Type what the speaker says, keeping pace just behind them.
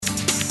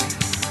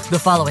The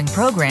following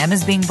program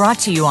is being brought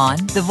to you on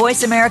the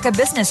Voice America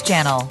Business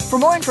Channel. For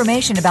more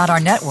information about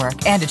our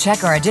network and to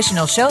check our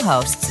additional show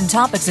hosts and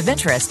topics of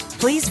interest,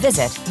 please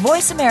visit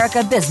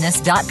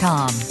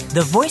voiceamericabusiness.com.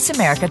 The Voice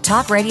America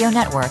Talk Radio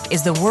Network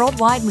is the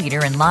worldwide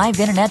leader in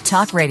live Internet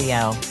talk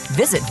radio.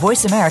 Visit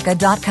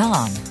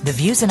voiceamerica.com. The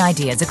views and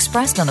ideas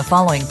expressed on the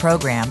following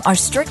program are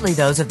strictly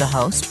those of the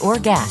host or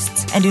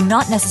guests and do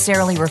not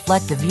necessarily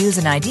reflect the views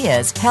and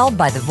ideas held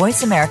by the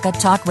Voice America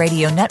Talk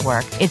Radio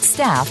Network, its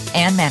staff,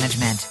 and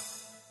management.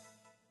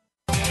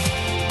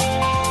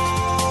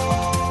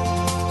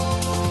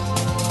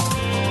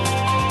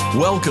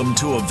 Welcome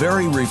to a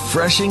very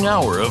refreshing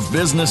hour of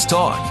business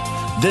talk.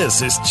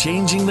 This is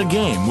Changing the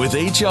Game with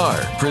HR,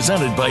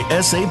 presented by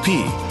SAP.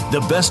 The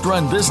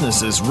best-run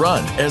businesses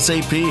run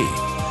SAP.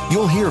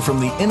 You'll hear from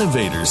the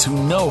innovators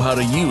who know how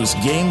to use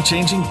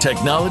game-changing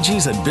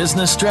technologies and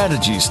business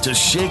strategies to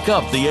shake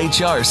up the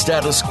HR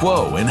status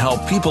quo and how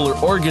people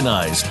are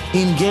organized,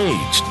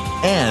 engaged,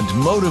 and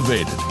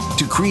motivated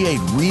to create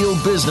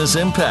real business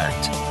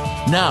impact.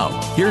 Now,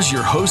 here's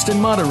your host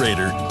and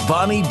moderator,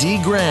 Bonnie D.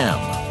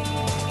 Graham.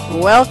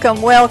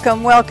 Welcome,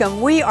 welcome,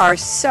 welcome. We are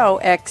so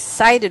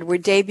excited. We're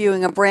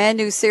debuting a brand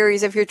new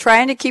series. If you're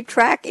trying to keep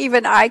track,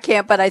 even I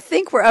can't, but I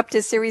think we're up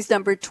to series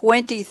number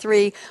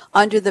 23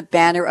 under the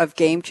banner of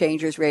Game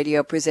Changers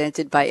Radio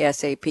presented by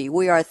SAP.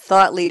 We are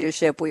thought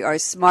leadership. We are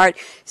smart,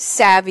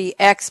 savvy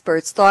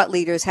experts, thought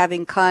leaders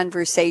having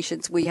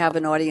conversations. We have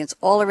an audience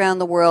all around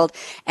the world,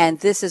 and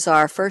this is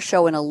our first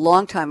show in a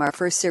long time, our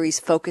first series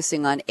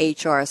focusing on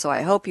HR. So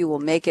I hope you will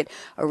make it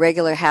a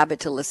regular habit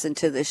to listen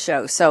to this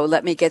show. So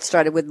let me get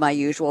started with my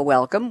usual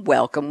welcome.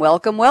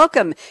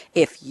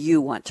 If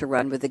you want to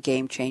run with the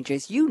Game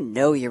Changers, you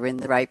know you're in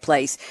the right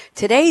place.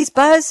 Today's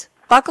buzz,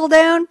 buckle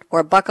down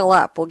or buckle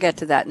up. We'll get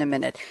to that in a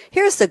minute.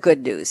 Here's the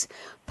good news.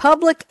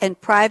 Public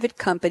and private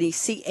company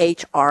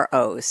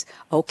CHROs,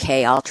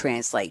 okay, I'll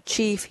translate,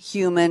 Chief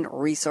Human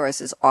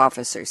Resources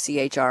Officer,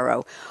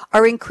 CHRO,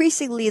 are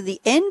increasingly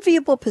the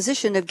enviable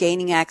position of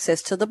gaining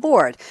access to the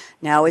board.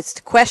 Now,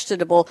 it's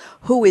questionable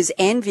who is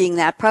envying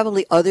that.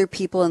 Probably other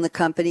people in the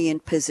company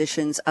in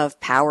positions of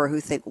power who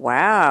think,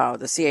 wow,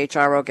 the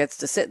CHRO gets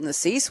to sit in the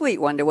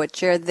C-suite, wonder what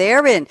chair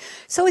they're in.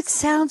 So it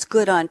sounds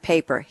good on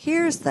paper.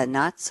 Here's the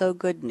not so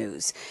good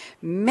news.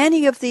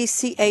 Many of these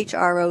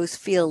CHROs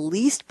feel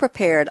least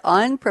prepared,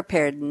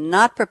 unprepared,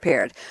 not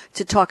prepared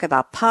to talk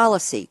about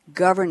policy,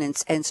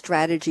 governance, and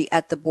strategy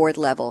at the board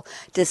level,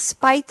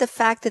 despite the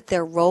fact that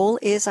their role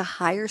is a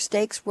higher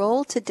stakes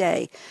role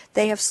today.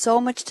 They have so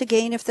much to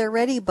gain if they're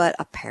ready, but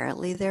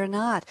apparently they're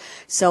not.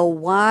 So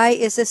why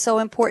is this so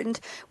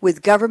important?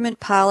 With government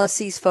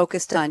policies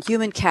focused on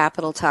human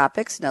capital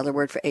topics, another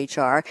word for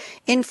HR,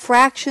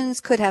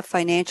 infractions could have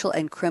financial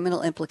and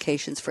criminal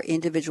implications for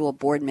individual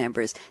board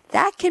members.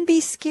 That can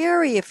be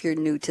scary if you're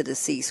new to the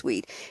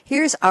C-suite.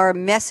 Here's our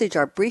message,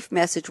 our brief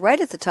message right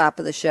at the top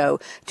of the show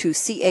to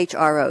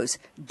CHROs.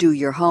 Do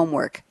your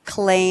homework.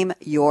 Claim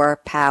your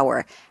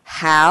power.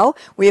 How?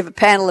 We have a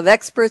panel of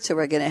experts who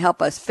are going to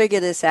help us figure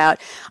this out.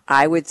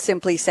 I would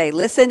simply say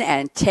listen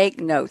and take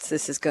notes.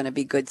 This is going to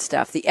be good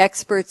stuff. The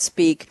experts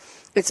speak.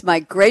 It's my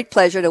great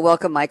pleasure to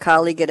welcome my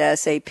colleague at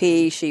SAP.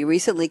 She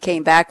recently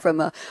came back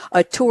from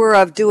a tour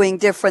of doing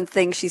different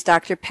things. She's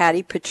Dr.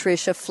 Patti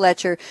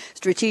Fletcher,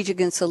 Strategic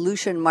and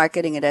Solution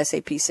Marketing at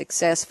SAP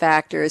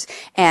SuccessFactors.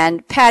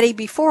 And Patti,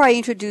 before I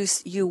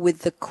introduce you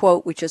with the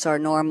quote, which is our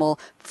normal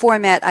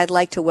format, I'd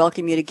like to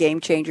welcome you to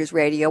Game Changers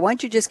Radio. Why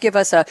don't you just give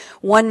us a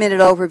 1-minute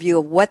overview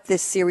of what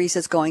this series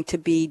is going to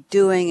be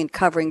doing and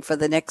covering for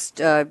the next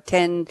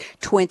 10,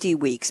 20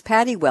 weeks.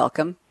 Patti,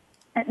 welcome.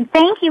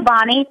 Thank you,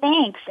 Bonnie.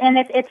 Thanks. And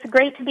it's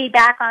great to be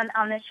back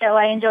on the show.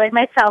 I enjoyed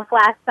myself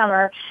last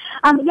summer.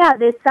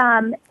 This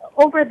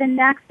over the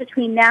next,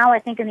 between now, I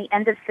think, and the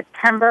end of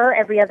September,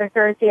 every other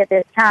Thursday at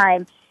this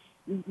time,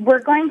 we're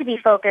going to be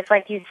focused,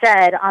 like you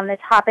said, on the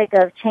topic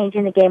of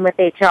changing the game with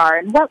HR.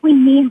 And what we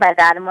mean by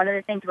that, and one of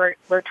the things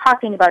we're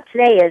talking about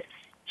today is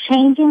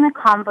changing the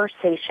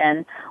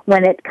conversation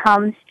when it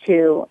comes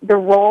to the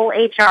role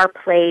HR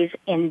plays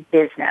in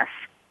business.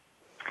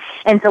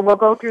 And so we'll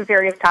go through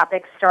various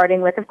topics,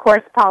 starting with, of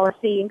course,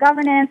 policy and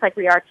governance, like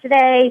we are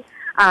today.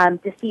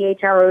 Do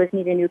CHROs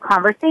need a new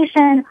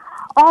conversation?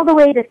 All the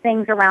way to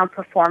things around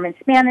performance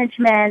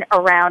management,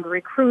 around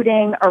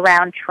recruiting,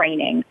 around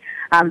training.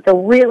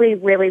 So really,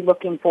 really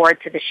looking forward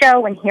to the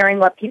show and hearing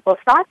what people's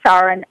thoughts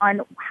are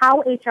on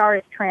how HR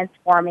is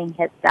transforming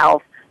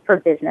itself for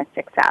business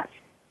success.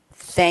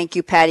 Thank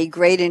you, Patti.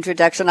 Great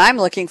introduction. I'm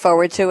looking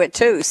forward to it,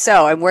 too.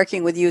 So, and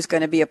working with you is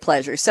going to be a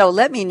pleasure. So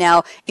let me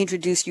now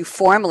introduce you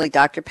formally.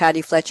 Dr.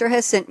 Patti Fletcher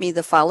has sent me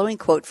the following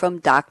quote from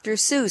Dr.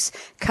 Seuss.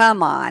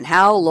 Come on,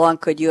 how long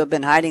could you have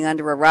been hiding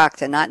under a rock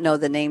to not know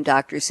the name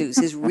Dr.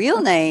 Seuss? His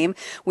real name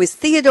was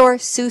Theodore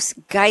Seuss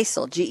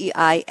Geisel,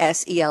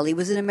 Geisel. He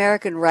was an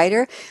American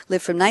writer,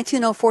 lived from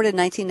 1904 to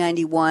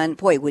 1991.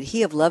 Boy, would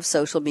he have loved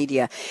social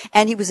media.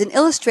 And he was an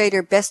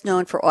illustrator best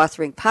known for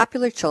authoring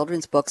popular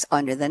children's books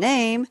under the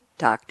name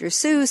Dr.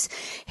 Seuss.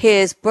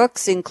 His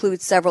books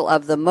include several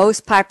of the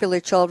most popular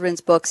children's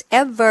books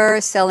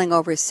ever, selling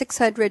over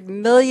 600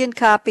 million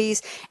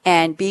copies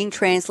and being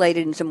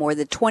translated into more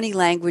than 20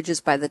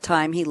 languages by the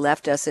time he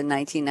left us in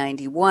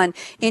 1991.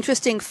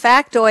 Interesting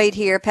factoid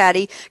here,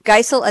 Patti.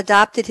 Geisel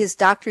adopted his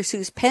Dr.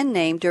 Seuss pen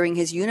name during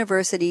his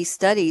university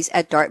studies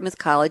at Dartmouth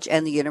College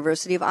and the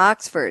University of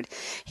Oxford.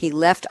 He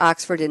left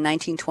Oxford in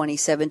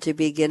 1927 to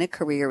begin a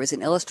career as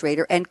an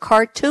illustrator and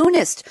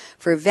cartoonist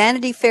for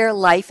Vanity Fair,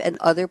 Life, and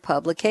other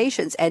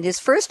publications. And his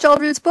first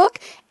children's book,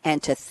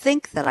 And to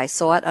Think That I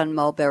Saw It on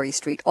Mulberry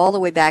Street, all the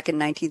way back in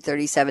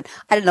 1937.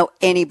 I don't know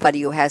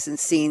anybody who hasn't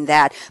seen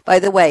that. By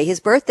the way, his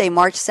birthday,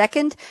 March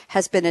 2nd,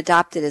 has been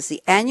adopted as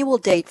the annual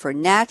date for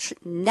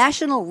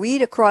National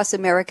Read Across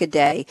America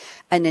Day,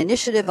 an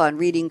initiative on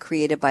reading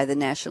created by the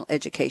National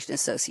Education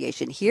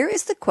Association. Here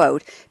is the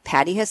quote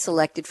Patti has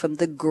selected from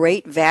the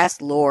great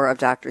vast lore of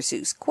Dr.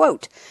 Seuss.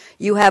 Quote,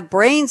 "You have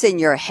brains in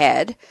your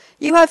head.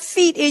 You have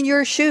feet in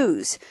your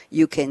shoes.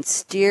 You can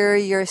steer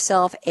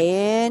yourself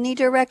any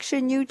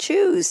direction you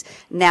choose."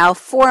 Now,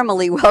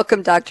 formally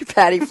welcome Dr.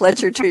 Patti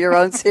Fletcher to your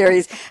own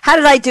series. How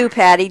did I do,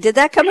 Patti? Did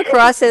that come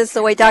across as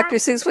the way Dr.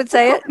 Seuss would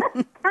say it?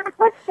 That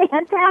was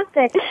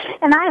fantastic.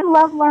 And I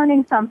love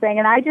learning something,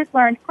 and I just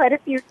learned quite a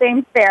few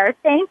things there.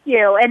 Thank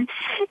you. And,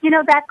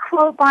 that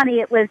quote, Bonnie,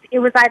 it was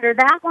either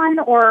that one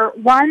or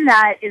one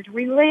that is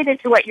related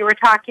to what you were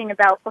talking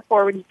about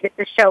before when you did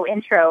the show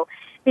intro.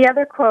 The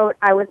other quote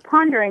I was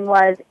pondering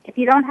was, if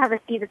you don't have a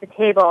seat at the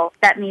table,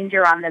 that means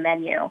you're on the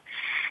menu.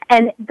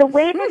 And the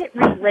way that it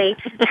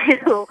relates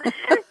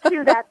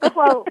to that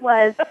quote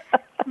was,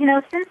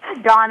 since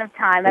the dawn of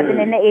time, I've been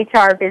in the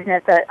HR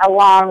business a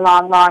long,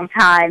 long, long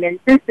time, and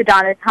since the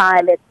dawn of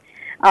time,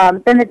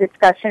 it's been the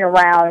discussion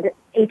around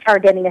HR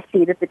getting a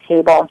seat at the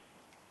table.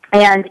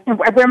 And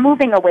we're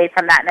moving away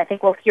from that, and I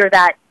think we'll hear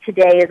that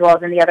today as well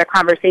as in the other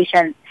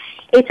conversations.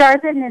 HR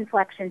is at an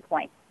inflection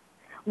point.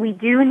 We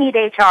do need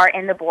HR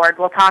in the board.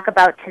 We'll talk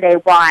about today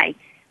why.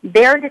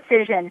 Their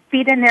decision,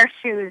 feet in their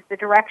shoes, the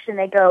direction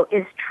they go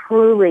is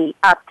truly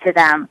up to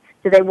them.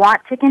 Do they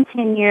want to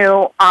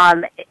continue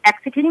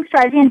executing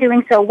strategy and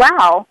doing so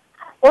well,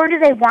 or do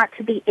they want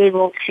to be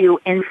able to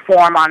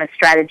inform on a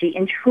strategy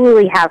and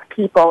truly have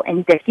people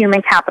and the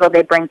human capital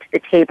they bring to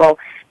the table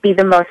be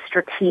the most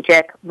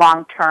strategic,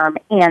 long-term,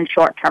 and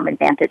short-term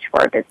advantage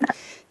for a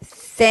business?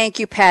 Thank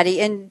you, Patti.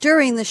 And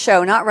during the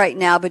show, not right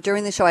now, but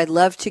during the show, I'd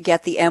love to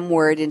get the M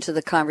word into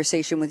the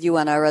conversation with you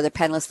and our other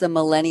panelists, the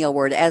millennial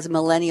word, as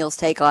millennials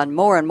take on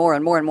more and more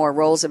and more and more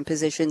roles and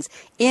positions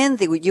in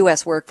the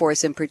U.S.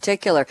 workforce in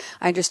particular.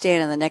 I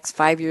understand in the next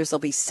 5 years, there'll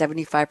be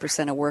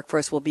 75% of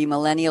workforce will be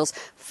millennials,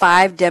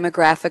 5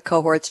 demographic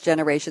cohorts,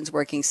 generations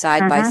working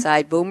side by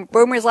side.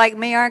 Boomers like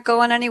me aren't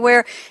going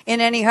anywhere in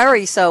any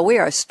hurry, so we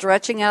are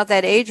stretching out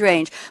that age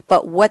range.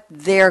 But what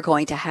they're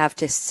going to have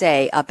to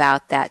say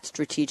about that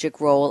strategic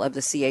role of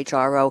the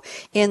CHRO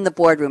in the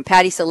boardroom.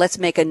 Patti, so let's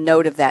make a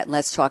note of that and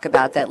let's talk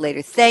about that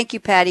later. Thank you,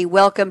 Patti.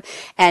 Welcome.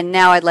 And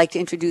now I'd like to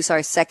introduce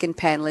our second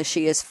panelist.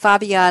 She is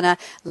Fabiana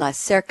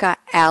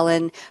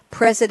Lacerca-Allen,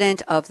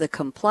 president of the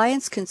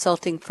compliance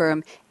consulting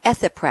firm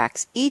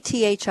Ethiprax,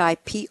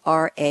 Ethiprax.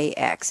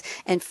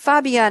 And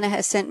Fabiana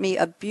has sent me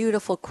a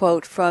beautiful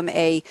quote from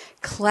a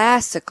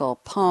classical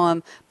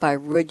poem by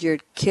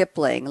Rudyard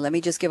Kipling. Let me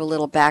just give a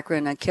little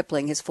background on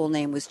Kipling. His full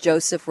name was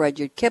Joseph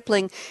Rudyard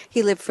Kipling.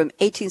 He lived from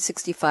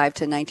 1865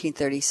 to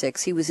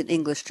 1936. He was an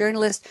English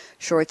journalist,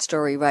 short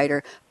story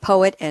writer,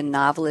 poet, and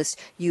novelist.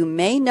 You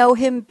may know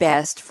him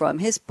best from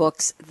his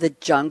books, The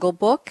Jungle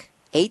Book,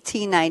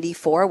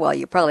 1894. Well,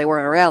 you probably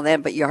weren't around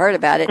then, but you heard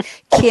about it.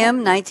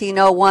 Kim,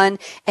 1901,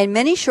 and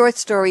many short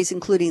stories,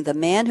 including The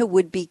Man Who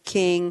Would Be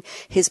King.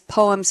 His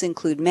poems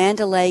include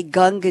Mandalay,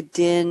 Gunga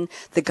Din,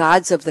 The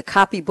Gods of the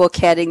Copybook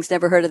Headings,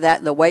 never heard of that,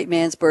 and The White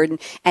Man's Burden.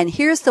 And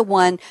here's the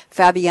one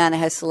Fabiana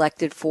has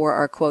selected for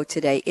our quote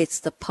today. It's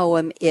the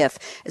poem If.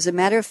 As a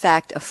matter of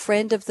fact, a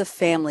friend of the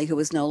family who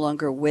is no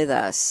longer with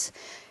us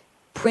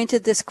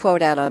printed this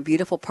quote out on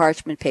beautiful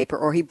parchment paper,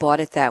 or he bought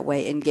it that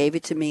way and gave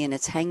it to me, and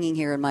it's hanging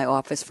here in my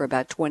office for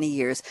about 20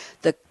 years.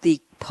 The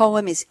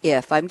poem is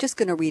If. I'm just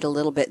going to read a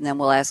little bit, and then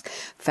we'll ask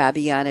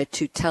Fabiana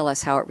to tell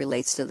us how it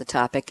relates to the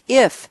topic.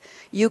 If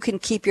you can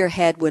keep your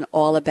head when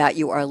all about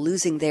you are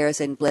losing theirs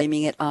and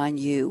blaming it on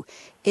you.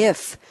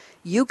 If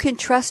you can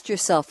trust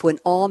yourself when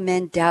all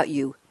men doubt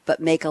you, but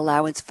make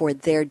allowance for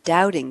their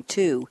doubting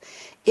too.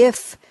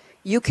 If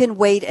you can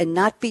wait and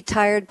not be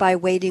tired by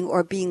waiting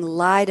or being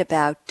lied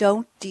about.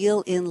 Don't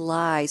deal in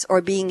lies.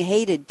 Or being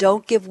hated.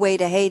 Don't give way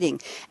to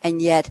hating.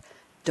 And yet,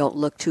 don't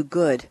look too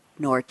good,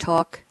 nor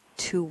talk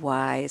too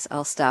wise.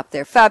 I'll stop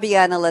there.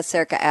 Fabiana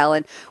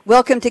Lacerca-Allen,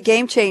 welcome to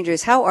Game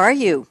Changers. How are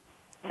you?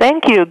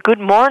 Thank you.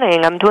 Good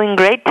morning. I'm doing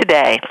great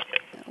today.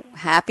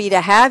 Happy to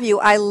have you.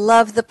 I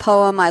love the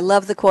poem. I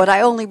love the quote.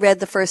 I only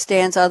read the first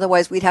stanza.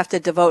 Otherwise, we'd have to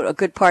devote a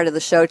good part of the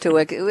show to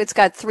it. It's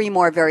got 3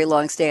 more very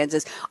long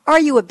stanzas. Are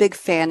you a big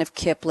fan of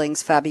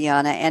Kipling's,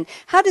 Fabiana? And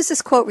how does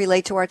this quote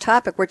relate to our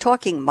topic? We're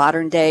talking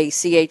modern-day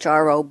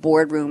CHRO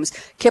boardrooms.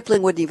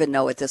 Kipling wouldn't even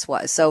know what this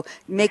was. So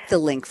make the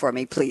link for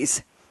me,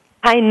 please.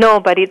 I know,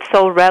 but it's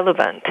so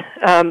relevant.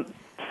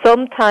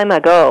 Some time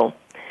ago,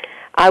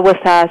 I was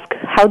asked,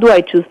 how do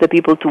I choose the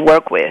people to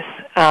work with?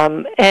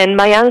 And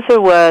my answer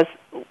was,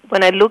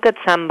 when I look at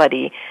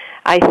somebody,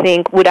 I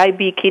think, would I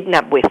be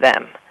kidnapped with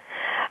them?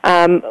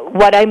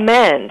 What I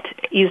meant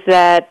is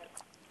that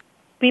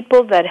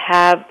people that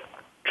have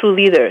true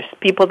leaders,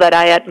 people that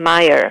I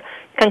admire,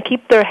 can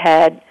keep their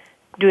head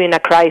during a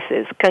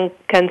crisis, can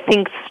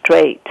think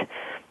straight.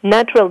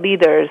 Natural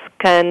leaders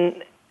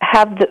can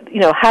have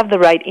the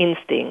right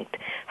instinct,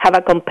 have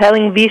a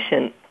compelling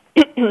vision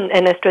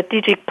and a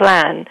strategic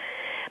plan,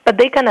 but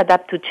they can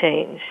adapt to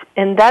change.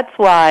 And that's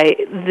why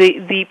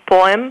the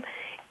poem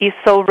is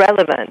so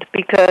relevant,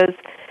 because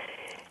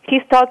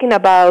he's talking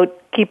about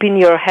keeping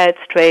your head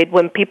straight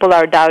when people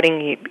are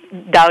doubting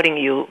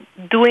you,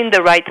 doing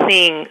the right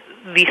thing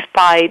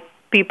despite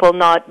people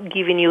not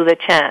giving you the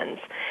chance.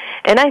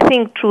 And I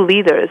think true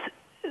leaders,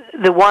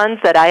 the ones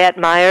that I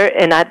admire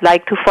and I'd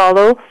like to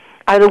follow,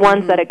 are the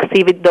ones that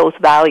exhibit those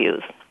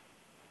values.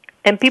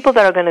 And people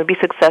that are going to be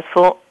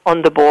successful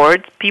on the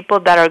board, people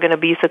that are going to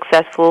be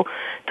successful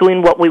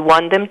doing what we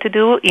want them to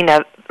do in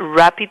a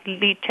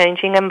rapidly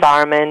changing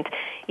environment,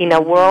 in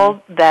a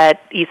world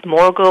that is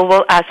more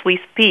global as we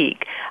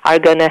speak, are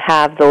going to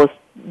have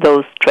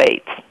those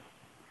traits.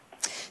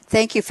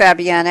 Thank you,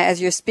 Fabiana.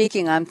 As you're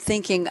speaking, I'm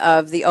thinking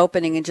of the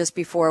opening and just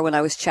before when I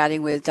was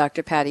chatting with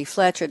Dr. Patti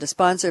Fletcher, the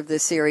sponsor of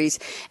this series,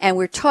 and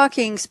we're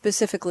talking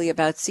specifically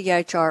about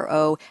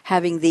CHRO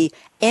having the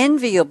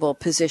enviable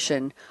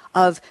position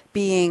of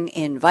being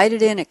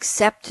invited in,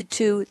 accepted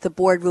to the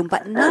boardroom,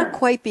 but not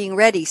quite being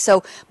ready.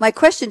 So my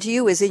question to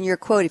you is, in your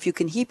quote, if you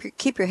can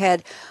keep your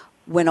head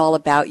when all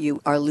about you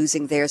are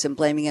losing theirs and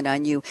blaming it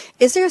on you.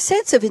 Is there a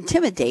sense of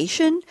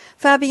intimidation,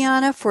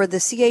 Fabiana, for the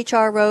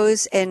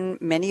CHROs, and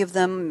many of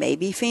them may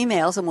be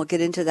females, and we'll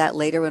get into that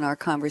later in our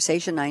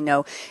conversation, I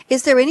know.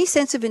 Is there any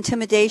sense of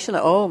intimidation?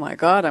 Oh, my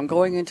God, I'm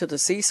going into the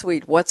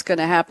C-suite. What's going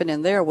to happen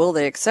in there? Will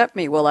they accept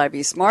me? Will I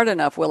be smart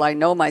enough? Will I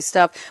know my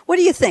stuff? What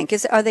do you think?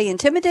 Are they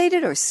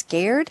intimidated or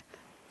scared?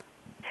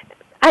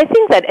 I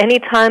think that any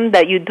time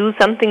that you do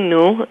something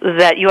new,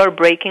 that you are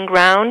breaking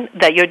ground,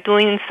 that you're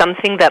doing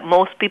something that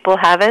most people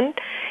haven't,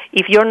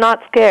 if you're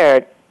not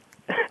scared,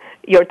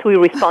 you're too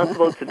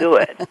irresponsible to do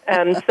it.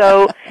 And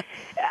so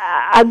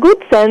a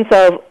good sense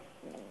of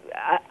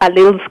a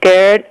little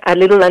scared, a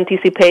little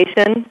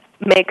anticipation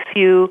makes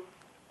you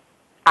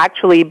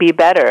actually be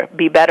better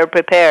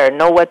prepared,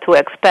 know what to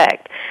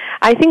expect.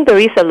 I think there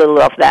is a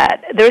little of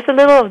that. There's a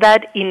little of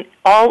that in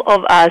all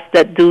of us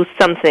that do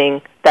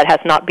something that has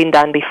not been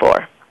done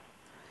before.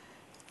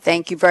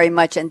 Thank you very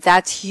much. And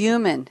that's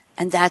human,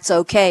 and that's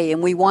okay.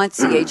 And we want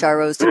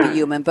CHROs to be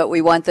human, but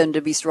we want them to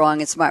be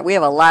strong and smart. We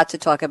have a lot to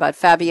talk about.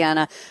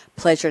 Fabiana,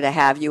 pleasure to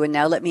have you. And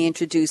now let me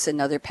introduce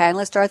another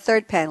panelist, our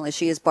third panelist.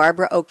 She is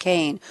Barbara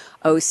Ocain,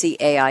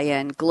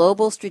 Ocain,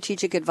 Global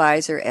Strategic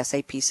Advisor,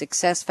 SAP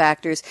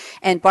SuccessFactors.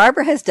 And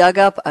Barbara has dug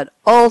up an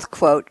old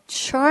quote,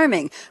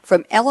 charming,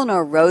 from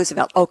Eleanor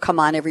Roosevelt. Oh, come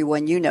on,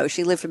 everyone, you know.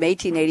 She lived from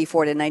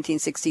 1884 to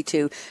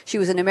 1962. She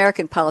was an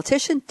American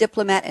politician,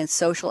 diplomat, and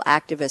social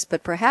activist.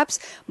 But perhaps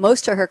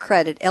most to her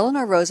credit,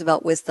 Eleanor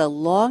Roosevelt was the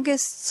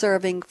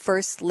longest-serving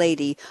First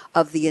Lady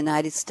of the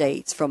United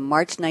States from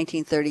March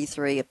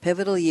 1933, a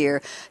pivotal year,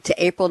 to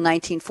April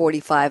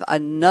 1945,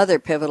 another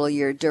pivotal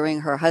year during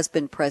her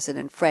husband,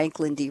 President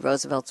Franklin D.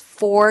 Roosevelt's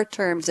 4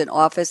 terms in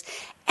office.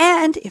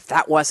 And if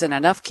that wasn't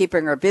enough,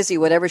 keeping her busy,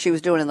 whatever she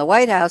was doing in the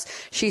White House,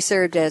 she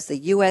served as the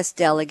U.S.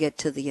 delegate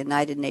to the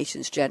United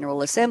Nations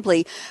General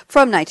Assembly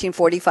from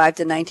 1945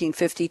 to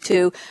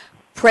 1952.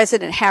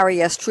 President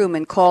Harry S.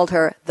 Truman called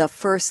her the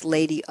First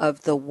Lady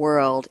of the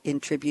World in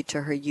tribute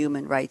to her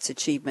human rights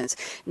achievements.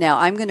 Now,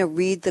 I'm going to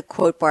read the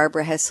quote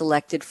Barbara has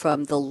selected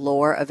from the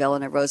lore of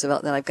Eleanor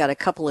Roosevelt, and I've got a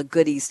couple of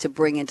goodies to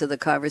bring into the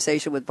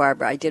conversation with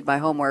Barbara. I did my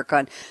homework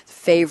on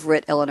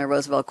favorite Eleanor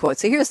Roosevelt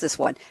quotes. So here's this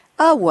one.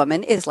 A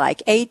woman is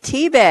like a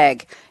tea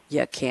bag.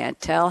 You can't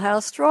tell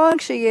how strong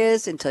she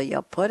is until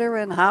you put her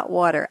in hot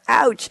water.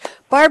 Ouch.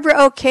 Barbara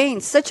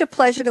Ocain, such a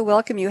pleasure to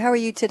welcome you. How are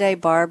you today,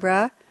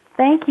 Barbara?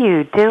 Thank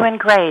you. Doing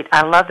great.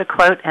 I love the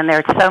quote, and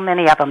there are so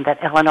many of them that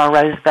Eleanor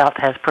Roosevelt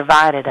has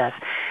provided us.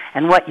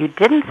 And what you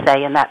didn't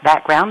say in that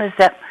background is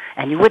that,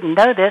 and you wouldn't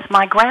know this,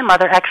 my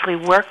grandmother actually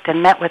worked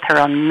and met with her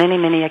on many,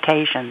 many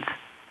occasions.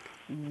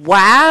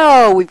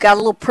 Wow, we've got a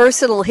little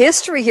personal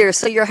history here.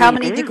 So you're how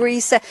many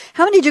degrees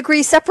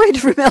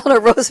separated from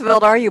Eleanor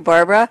Roosevelt are you,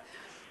 Barbara?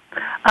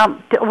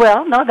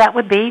 Well, no, that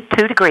would be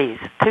 2 degrees.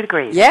 2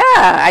 degrees. Yeah,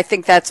 I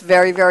think that's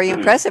very, very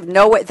impressive.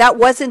 No, that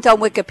wasn't on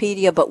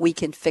Wikipedia, but we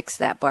can fix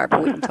that,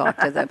 Barbara. We can talk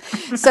to them.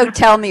 So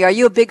tell me, are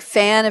you a big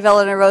fan of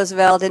Eleanor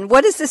Roosevelt, and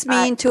what does this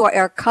mean to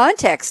our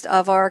context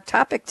of our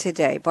topic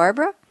today,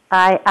 Barbara?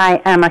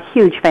 I am a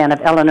huge fan of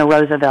Eleanor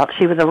Roosevelt.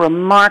 She was a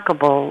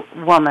remarkable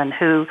woman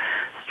who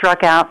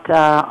struck out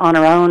on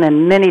her own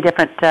in many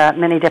different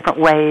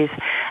ways,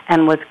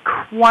 and was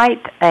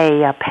quite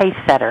a pace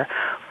setter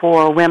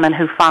for women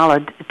who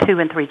followed 2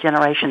 and 3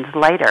 generations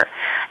later.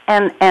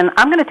 And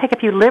I'm going to take a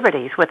few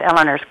liberties with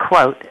Eleanor's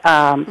quote,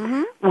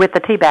 with the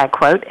teabag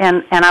quote,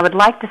 and I would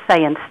like to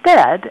say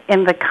instead,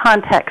 in the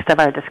context of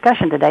our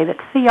discussion today, that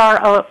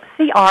CHROs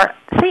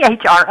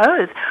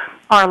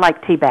are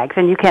like tea bags,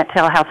 and you can't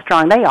tell how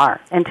strong they are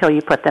until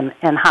you put them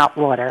in hot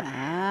water.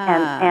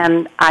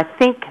 And I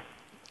think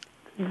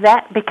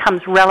that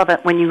becomes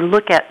relevant when you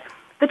look at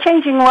the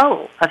changing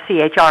role of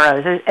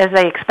CHROs as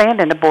they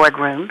expand into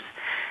boardrooms,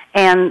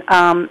 and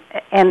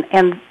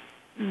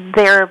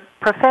their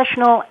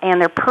professional and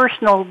their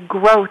personal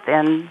growth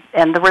and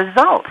the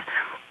results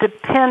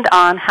depend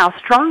on how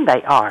strong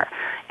they are.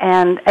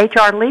 And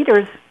HR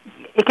leaders,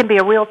 it can be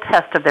a real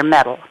test of their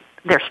mettle,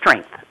 their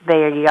strength,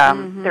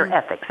 their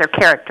ethics, their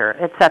character,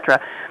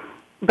 etc.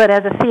 But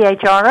as a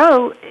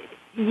CHRO,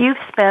 you've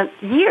spent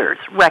years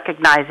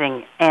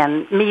recognizing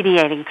and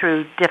mediating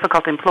through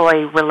difficult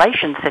employee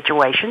relation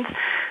situations.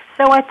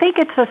 So I think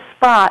it's a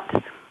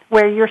spot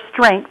where your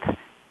strength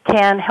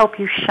can help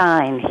you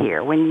shine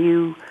here when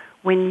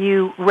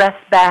you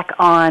rest back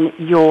on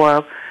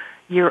your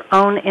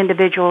own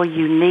individual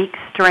unique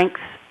strengths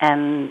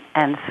and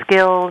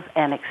skills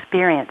and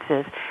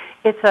experiences.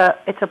 It's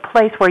a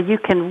place where you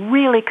can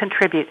really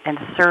contribute and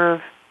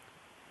serve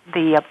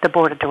the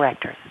board of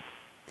directors.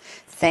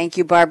 Thank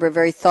you, Barbara.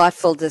 Very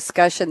thoughtful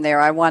discussion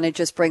there. I want to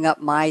just bring up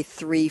my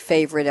 3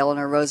 favorite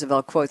Eleanor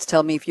Roosevelt quotes.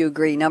 Tell me if you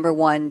agree. Number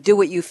 1, do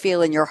what you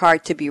feel in your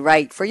heart to be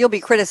right, for you'll be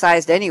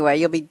criticized anyway.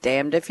 You'll be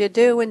damned if you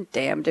do and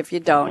damned if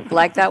you don't.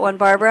 Like that one,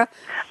 Barbara?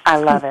 I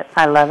love it.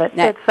 I love it.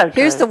 Now, it's so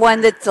here's true. the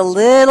one that's a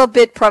little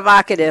bit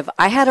provocative.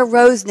 I had a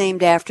rose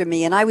named after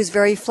me, and I was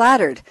very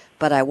flattered,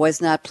 but I was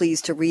not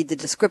pleased to read the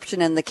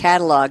description in the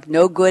catalog.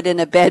 No good in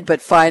a bed,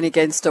 but fine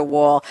against a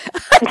wall.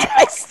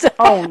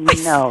 Oh,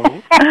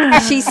 no.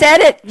 She said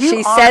it.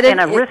 You are in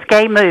a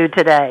risque mood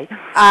today.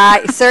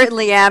 I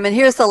certainly am. And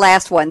here's the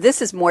last one.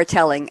 This is more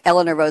telling.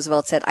 Eleanor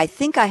Roosevelt said, I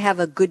think I have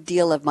a good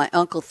deal of my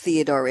Uncle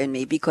Theodore in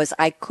me because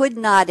I could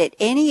not at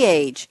any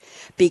age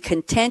be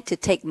content to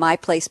take my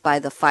place by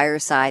the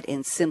fireside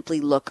and simply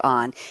look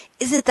on.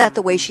 Isn't that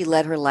the way she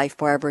led her life,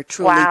 Barbara?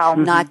 Truly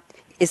not.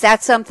 Is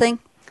that something?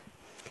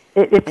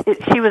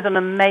 She was an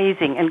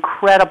amazing,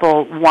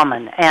 incredible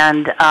woman,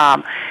 and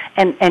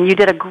you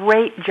did a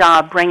great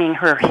job bringing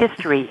her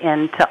history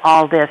into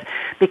all this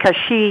because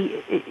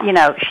she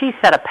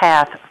set a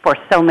path for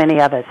so many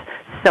of us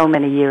so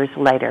many years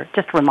later.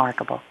 Just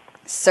remarkable.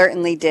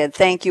 Certainly did.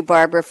 Thank you,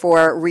 Barbara,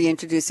 for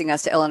reintroducing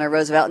us to Eleanor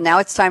Roosevelt. Now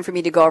it's time for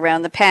me to go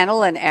around the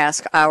panel and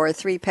ask our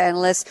 3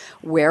 panelists,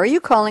 where are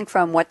you calling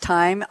from? What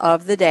time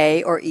of the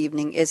day or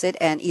evening is it?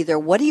 And either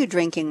what are you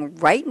drinking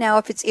right now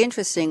if it's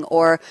interesting,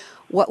 or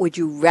what would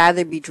you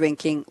rather be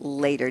drinking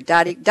later?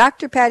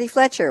 Dr. Patti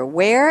Fletcher,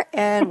 where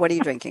and what are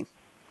you drinking?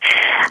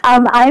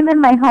 I'm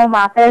in my home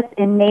office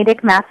in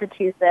Natick,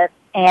 Massachusetts,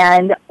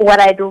 and what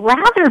I'd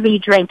rather be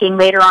drinking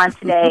later on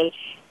today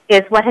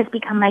is what has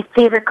become my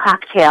favorite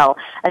cocktail,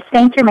 a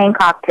Saint Germain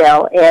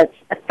cocktail. It's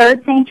a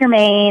third Saint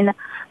Germain,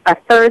 a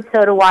third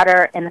soda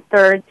water, and a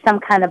third some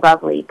kind of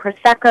bubbly.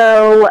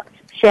 Prosecco,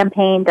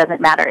 champagne,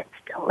 doesn't matter. It's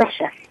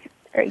delicious.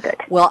 Very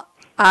good. Well,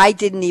 I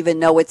didn't even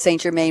know what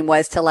Saint Germain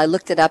was till I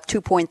looked it up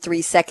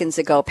 2.3 seconds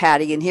ago,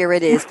 Patty, and here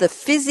it is. The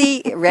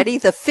fizzy,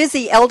 the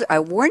fizzy elder, I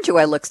warned you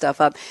I looked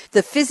stuff up.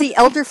 The fizzy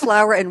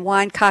elderflower and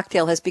wine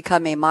cocktail has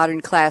become a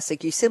modern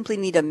classic. You simply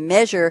need a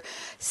measure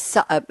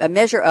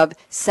of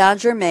Saint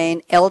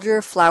Germain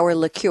elderflower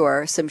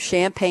liqueur, some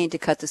champagne to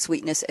cut the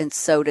sweetness, and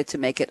soda to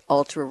make it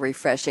ultra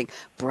refreshing.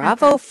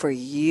 Bravo for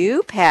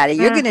you, Patty.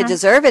 You're going to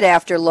deserve it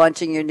after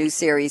launching your new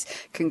series.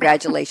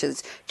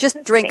 Congratulations.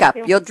 Just drink up.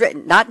 You'll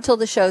drink, not until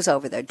the show's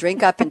over.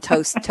 Drink up and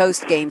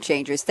toast game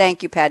changers.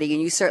 Thank you, Patty,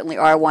 and you certainly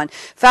are one.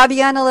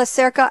 Fabiana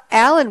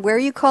Lacerca-Allen, where are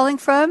you calling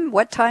from?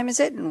 What time is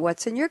it, and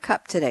what's in your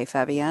cup today,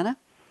 Fabiana?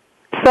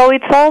 So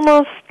it's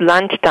almost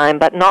lunchtime,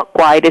 but not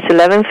quite. It's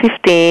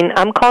 11:15.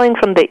 I'm calling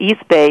from the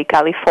East Bay,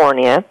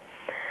 California.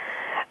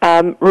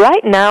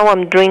 Right now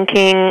I'm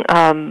drinking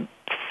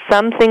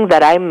something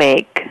that I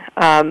make,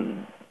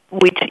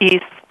 which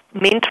is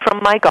mint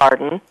from my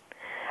garden.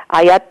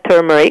 I add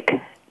turmeric,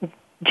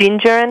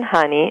 ginger and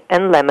honey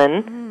and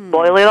lemon,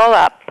 boil it all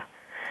up,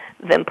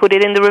 then put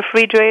it in the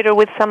refrigerator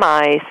with some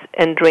ice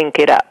and drink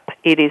it up.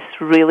 It is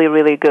really,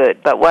 really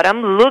good. But what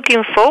I'm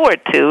looking forward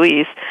to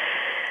is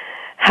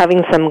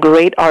having some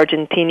great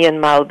Argentinian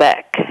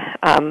Malbec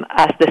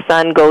as the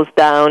sun goes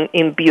down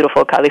in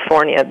beautiful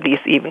California this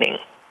evening.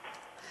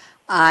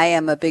 I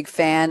am a big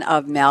fan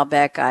of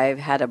Malbec. I've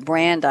had a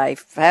brand I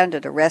found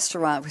at a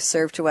restaurant was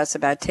served to us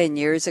about 10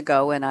 years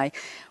ago, and I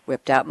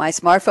whipped out my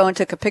smartphone,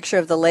 took a picture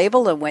of the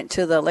label, and went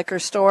to the liquor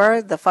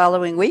store the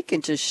following week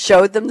and just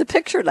showed them the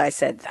picture. And I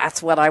said,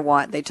 that's what I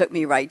want. They took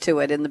me right to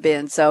it in the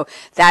bin. So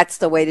that's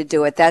the way to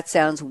do it. That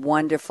sounds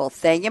wonderful.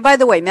 Thank you. And by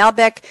the way,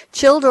 Malbec,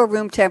 chilled or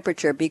room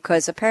temperature?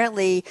 Because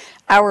apparently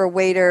our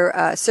waiter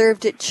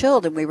served it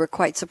chilled, and we were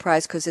quite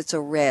surprised because it's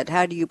a red.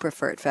 How do you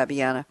prefer it,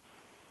 Fabiana?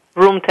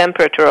 Room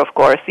temperature, of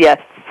course, yes.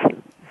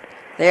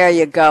 There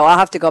you go. I'll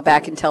have to go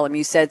back and tell him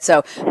you said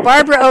so.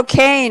 Barbara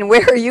Ocain,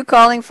 where are you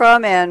calling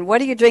from, and what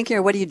are you drinking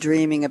or what are you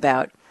dreaming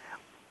about?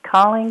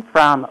 calling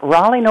from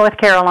Raleigh, North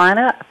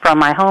Carolina, from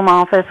my home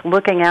office,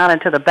 looking out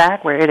into the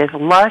back where it is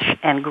lush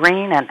and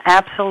green and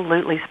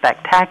absolutely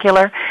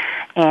spectacular.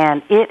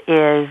 And it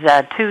is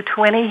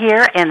 2:20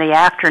 here in the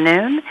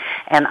afternoon,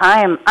 and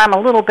I'm a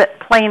little bit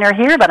plainer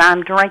here, but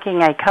I'm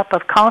drinking a cup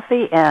of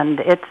coffee, and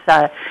it's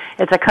a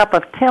cup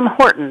of Tim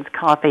Hortons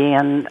coffee.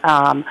 And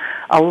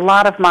a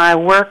lot of my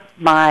work,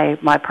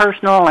 my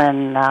personal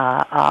and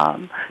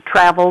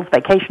travels,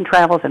 vacation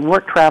travels, and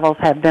work travels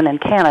have been in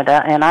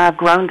Canada, and I've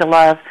grown to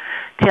love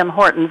Tim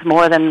Hortons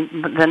more than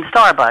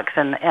Starbucks.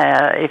 And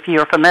if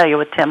you're familiar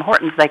with Tim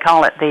Hortons, they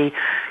call it the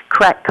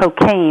crack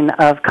cocaine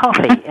of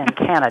coffee in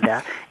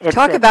Canada.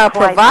 Talk about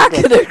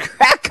provocative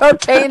crack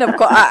cocaine of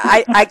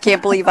coffee. I can't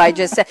believe I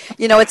just said,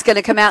 it's going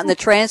to come out in the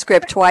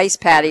transcript twice,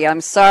 Patty. I'm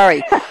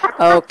sorry.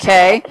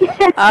 Okay.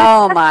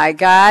 Oh, my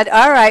God.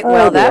 All right.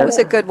 Well, that was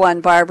a good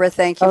one, Barbara.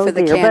 Thank you for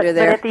the candor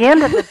there. But at the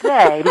end of the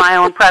day, my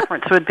own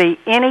preference would be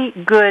any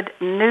good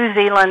New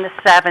Zealand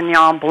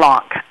Sauvignon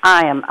Blanc.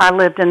 I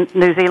lived in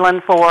New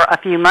Zealand for a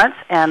few months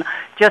and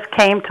just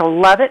came to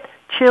love it,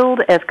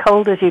 chilled as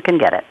cold as you can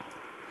get it.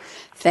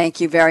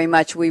 Thank you very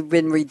much. We've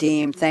been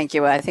redeemed. Thank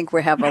you. I think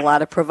we have a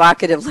lot of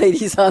provocative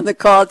ladies on the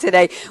call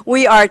today.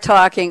 We are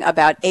talking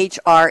about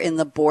HR in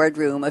the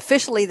boardroom.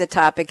 Officially, the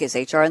topic is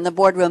HR in the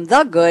boardroom,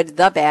 the good,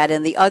 the bad,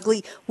 and the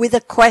ugly with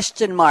a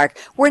question mark.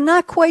 We're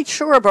not quite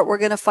sure, but we're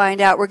going to find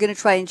out. We're going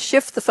to try and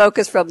shift the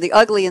focus from the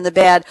ugly and the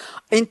bad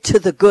into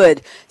the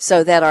good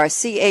so that our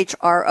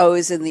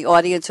CHROs in the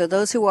audience, or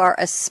those who are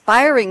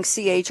aspiring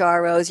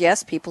CHROs,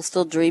 yes, people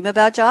still dream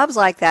about jobs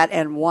like that,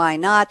 and why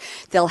not?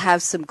 They'll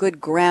have some good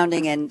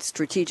grounding and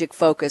strategic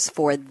focus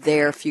for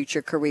their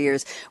future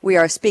careers. We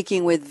are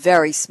speaking with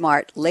very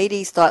smart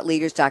ladies, thought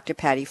leaders, Dr.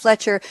 Patti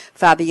Fletcher,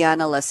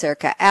 Fabiana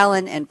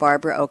Lacerca-Allen, and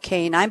Barbara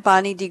Ocain. I'm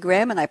Bonnie D.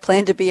 Graham, and I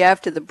plan to be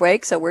after the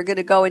break, so we're going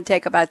to go and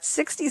take about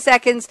 60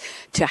 seconds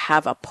to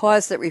have a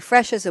pause that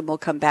refreshes, and we'll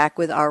come back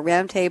with our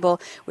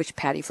roundtable, which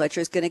Patti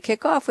Fletcher is going to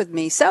kick off with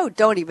me. So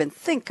don't even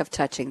think of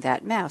touching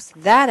that mouse,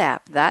 that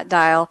app, that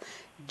dial.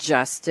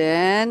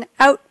 Justin,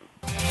 out.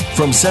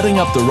 From setting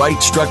up the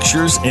right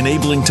structures,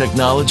 enabling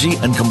technology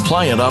and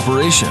compliant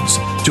operations,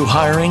 to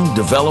hiring,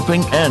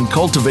 developing, and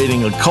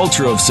cultivating a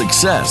culture of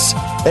success,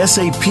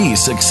 SAP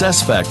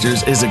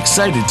SuccessFactors is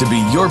excited to be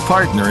your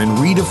partner in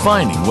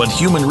redefining what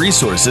human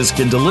resources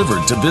can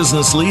deliver to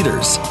business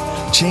leaders.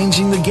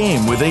 Changing the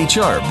Game with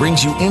HR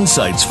brings you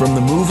insights from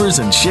the movers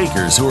and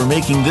shakers who are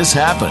making this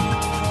happen.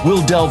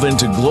 We'll delve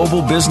into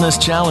global business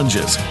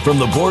challenges from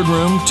the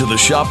boardroom to the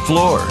shop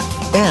floor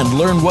and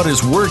learn what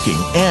is working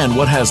and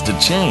what has to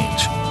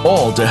change,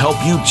 all to help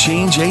you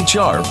change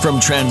HR from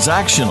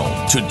transactional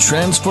to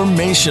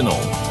transformational.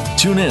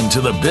 Tune in to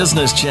the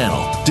Business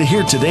Channel to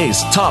hear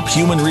today's top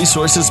human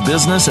resources,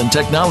 business, and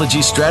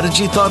technology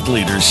strategy thought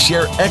leaders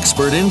share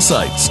expert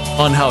insights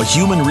on how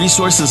human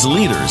resources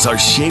leaders are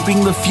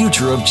shaping the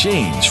future of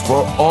change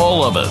for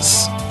all of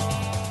us.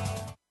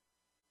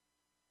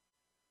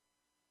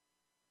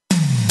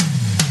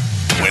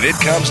 When it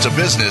comes to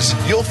business,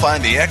 you'll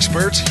find the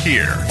experts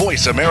here.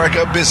 Voice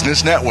America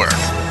Business Network.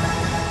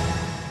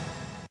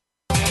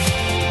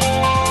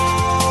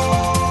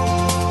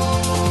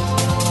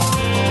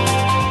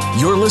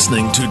 You're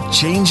listening to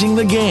Changing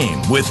the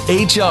Game with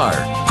HR,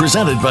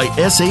 presented by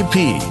SAP.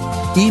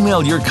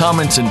 Email your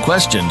comments and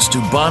questions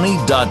to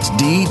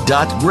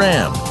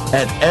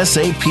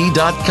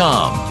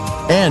bonnie.d.graham@sap.com.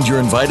 And you're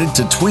invited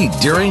to tweet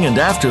during and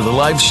after the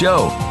live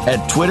show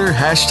at Twitter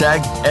 #SAPRADIO.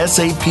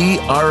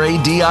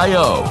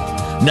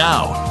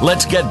 Now,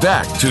 let's get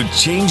back to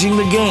Changing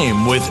the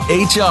Game with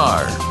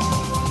HR.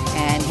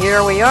 And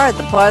here we are,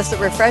 the pause that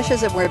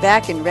refreshes, and we're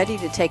back and ready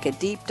to take a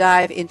deep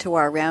dive into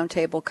our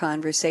roundtable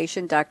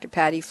conversation. Dr.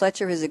 Patti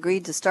Fletcher has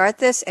agreed to start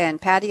this,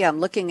 and Patti, I'm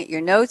looking at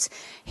your notes.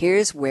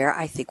 Here's where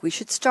I think we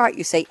should start.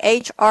 You say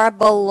HR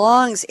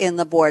belongs in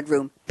the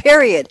boardroom.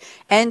 Period.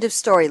 End of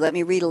story. Let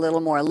me read a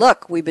little more.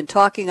 Look, we've been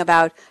talking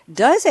about,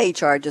 does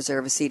HR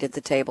deserve a seat at the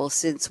table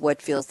since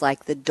what feels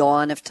like the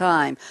dawn of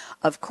time?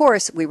 Of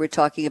course, we were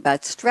talking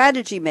about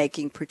strategy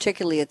making,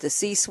 particularly at the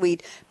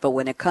C-suite, but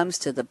when it comes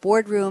to the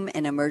boardroom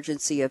and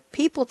emergency of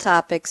people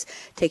topics,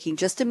 taking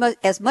just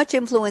as much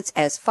influence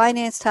as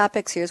finance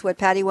topics, here's what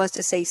Patti wants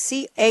to say.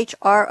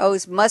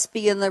 CHROs must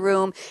be in the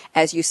room,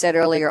 as you said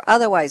earlier,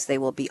 otherwise they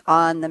will be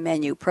on the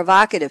menu.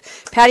 Provocative.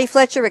 Patti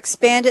Fletcher,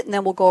 expand it, and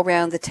then we'll go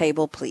around the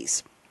table, please.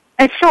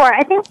 Sure.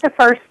 I think the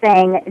first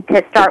thing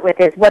to start with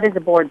is, what does the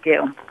board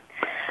do?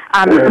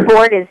 The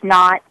board is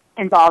not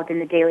involved in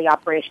the daily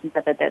operations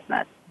of a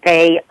business.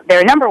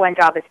 Their number one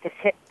job is to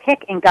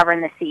pick and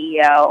govern the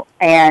CEO,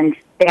 and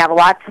they have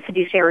lots of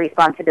fiduciary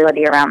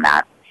responsibility around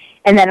that.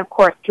 And then, of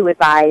course, to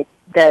advise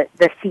the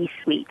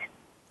C-suite.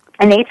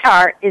 And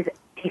HR is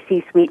a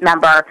C-suite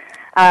member.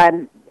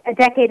 A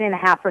decade and a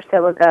half or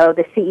so ago,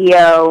 the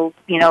CEO,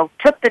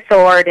 took the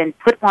sword and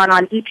put one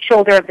on each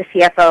shoulder of the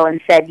CFO and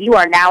said, "You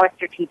are now a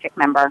strategic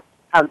member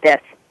of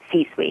this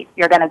C-suite.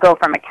 You're going to go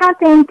from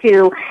accounting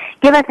to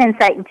give us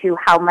insight into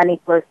how money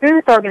flows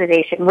through this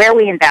organization, where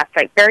we invest,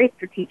 right? Very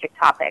strategic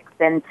topics.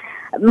 And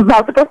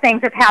multiple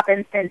things have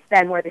happened since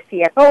then where the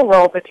CFO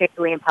role,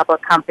 particularly in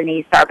public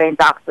companies,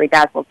 Sarbanes-Oxley,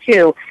 Basel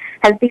II,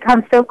 has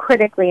become so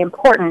critically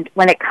important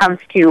when it comes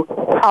to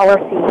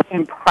policy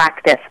and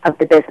practice of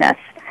the business.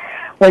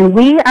 When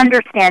we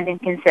understand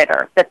and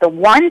consider that the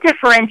one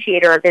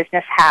differentiator a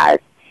business has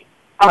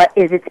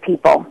is its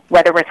people,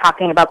 whether we're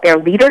talking about their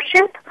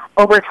leadership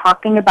or we're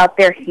talking about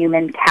their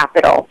human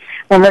capital.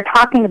 When we're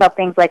talking about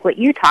things like what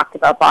you talked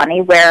about,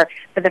 Bonnie, where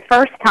for the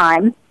first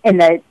time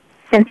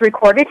since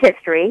recorded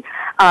history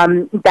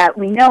that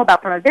we know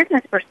about from a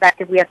business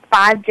perspective, we have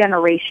 5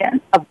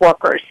 generations of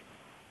workers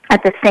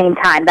at the same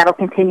time. That'll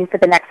continue for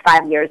the next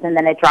 5 years, and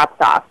then it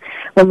drops off.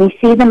 When we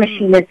see the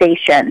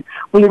machinization,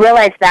 we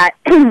realize that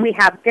we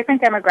have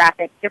different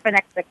demographics, different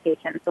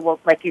expectations. So,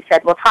 like you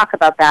said, we'll talk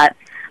about that.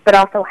 But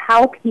also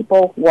how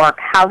people work,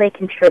 how they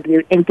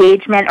contribute.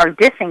 Engagement or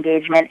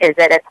disengagement is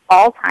at its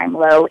all-time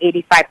low.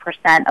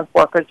 85% of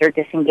workers are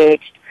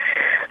disengaged.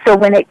 So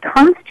when it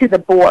comes to the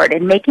board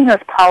and making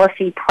those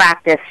policy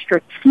practice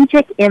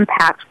strategic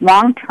impact,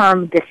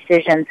 long-term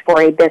decisions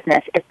for a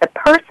business, if the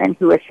person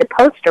who is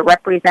supposed to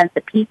represent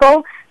the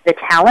people, the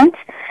talent,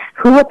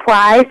 who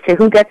applies to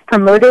who gets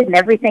promoted and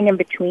everything in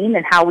between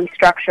and how we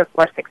structure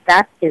for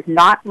success is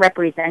not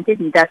represented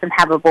and doesn't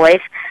have a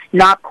voice,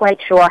 not quite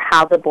sure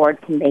how the board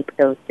can make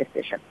those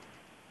decisions.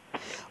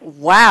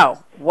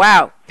 Wow.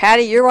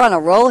 Patti, you're on a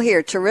roll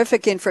here.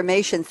 Terrific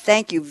information.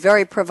 Thank you.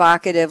 Very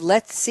provocative.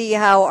 Let's see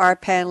how our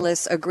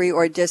panelists agree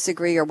or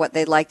disagree or what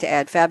they'd like to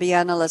add.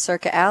 Fabiana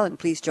Lacerca-Allen,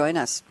 please join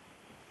us.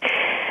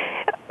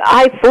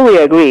 I fully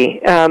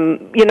agree.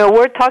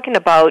 We're talking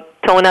about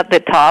tone at the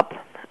top.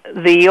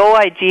 The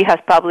OIG has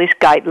published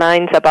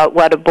guidelines about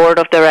what a board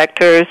of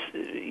directors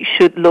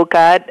should look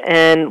at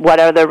and what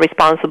are their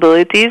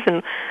responsibilities.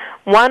 And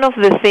one of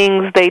the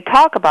things they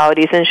talk about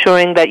is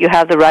ensuring that you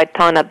have the right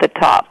tone at the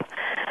top.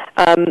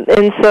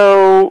 And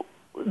so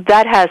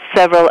that has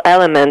several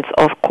elements,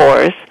 of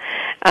course.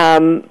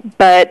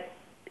 But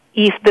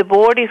if the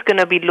board is going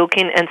to be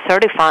looking and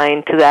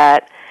certifying to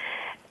that,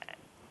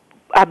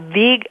 a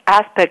big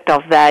aspect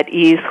of that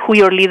is who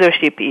your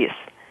leadership is.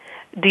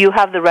 Do you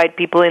have the right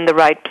people in the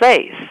right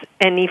place?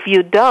 And if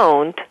you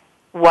don't,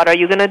 what are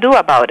you going to do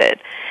about it?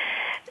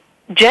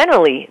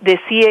 Generally, the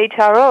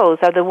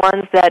CHROs are the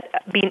ones that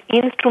have been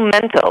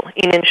instrumental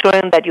in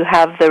ensuring that you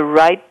have the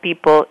right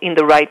people in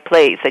the right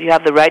place, that you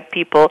have the right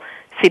people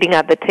sitting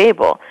at the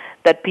table,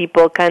 that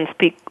people can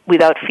speak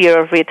without fear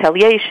of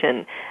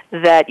retaliation,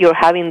 that you're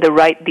having the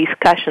right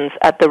discussions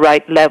at the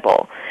right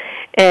level.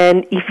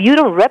 And if you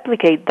don't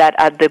replicate that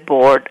at the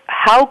board,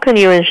 how can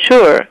you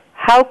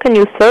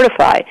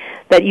certify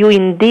that you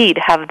indeed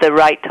have the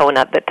right tone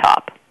at the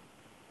top?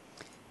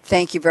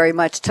 Thank you very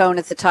much. Tone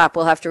at the top.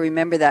 We'll have to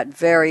remember that.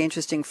 Very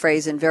interesting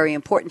phrase and very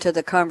important to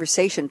the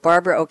conversation.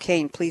 Barbara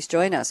Ocain, please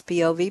join us.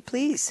 POV,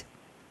 please.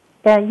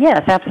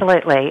 Yes,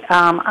 absolutely.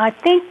 I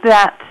think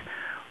that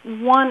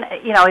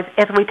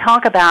as we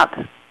talk about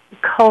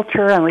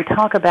culture and we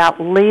talk about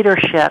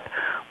leadership,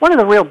 one of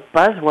the real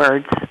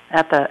buzzwords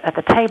at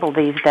the table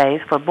these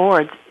days for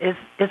boards is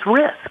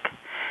risk.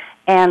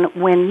 And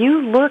when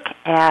you look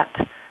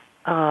at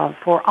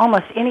for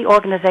almost any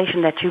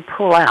organization that you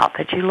pull out,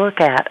 that you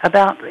look at,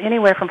 about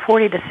anywhere from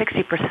 40 to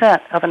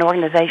 60% of an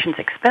organization's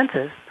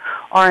expenses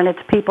are in its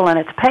people and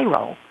its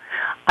payroll.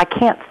 I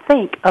can't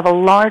think of a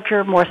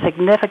larger, more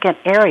significant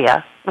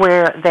area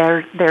where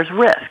there's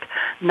risk,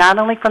 not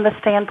only from the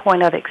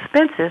standpoint of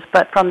expenses,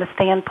 but from the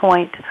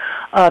standpoint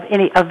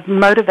of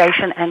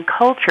motivation and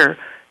culture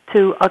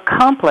to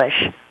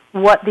accomplish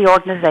what the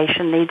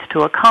organization needs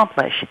to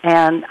accomplish.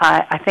 And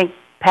I think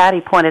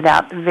Patti pointed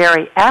out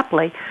very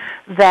aptly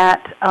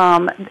that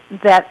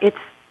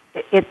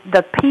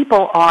the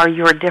people are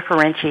your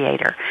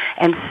differentiator.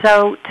 And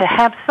so to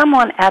have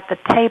someone at the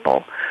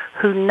table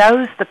who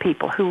knows the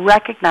people, who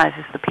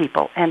recognizes the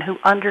people, and who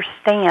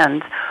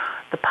understands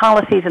the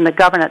policies and the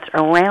governance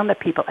around the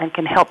people and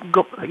can help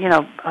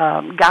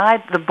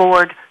guide the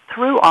board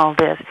through all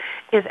this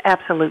is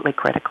absolutely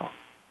critical.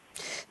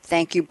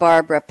 Thank you,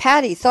 Barbara.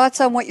 Patti,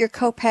 thoughts on what your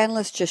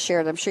co-panelists just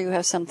shared? I'm sure you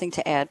have something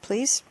to add,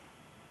 please.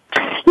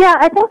 Yeah,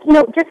 I think,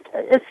 just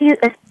a few,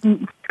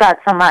 Scott,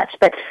 so much,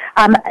 but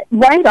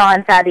right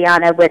on,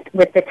 Fabiana,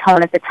 with the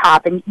tone at the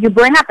top. And you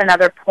bring up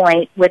another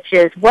point, which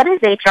is, what is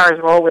HR's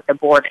role with the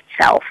board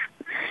itself?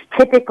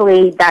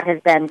 Typically, that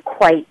has been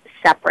quite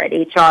separate.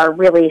 HR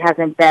really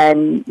hasn't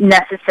been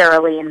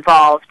necessarily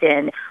involved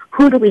in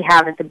who do we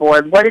have at the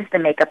board, what is the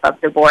makeup of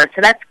the board.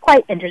 So that's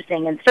quite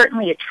interesting and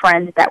certainly a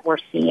trend that we're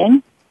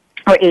seeing,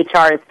 where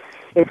HR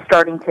is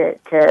starting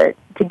to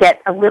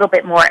get a little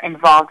bit more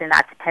involved in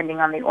that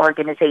depending on the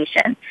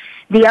organization.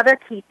 The other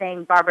key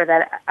thing, Barbara,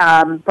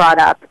 that brought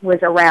up was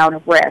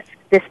around risk.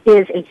 This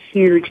is a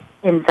huge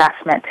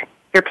investment.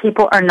 Your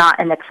people are not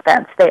an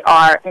expense. They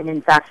are an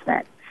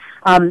investment.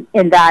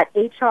 In that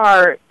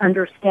HR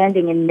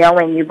understanding and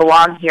knowing you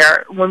belong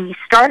here, when we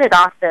started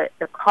off the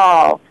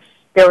call,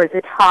 there was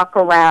a talk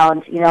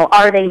around,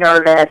 are they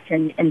nervous?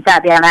 And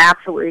Fabiana, I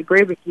absolutely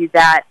agree with you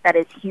that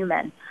is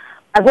human.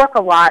 I work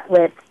a lot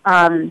with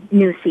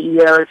new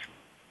CEOs,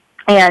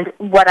 and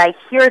what I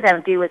hear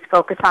them do is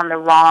focus on the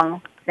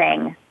wrong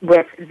thing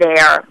with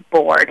their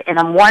board. And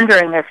I'm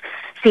wondering if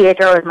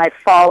CHROs might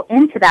fall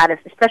into that,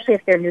 especially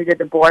if they're new to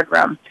the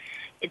boardroom.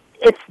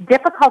 It's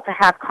difficult to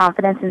have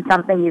confidence in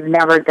something you've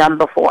never done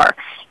before.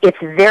 It's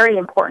very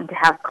important to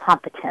have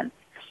competence.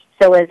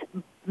 So as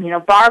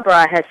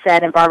Barbara has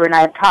said, and Barbara and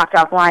I have talked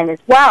offline as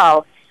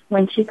well,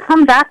 when she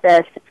comes at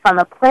this from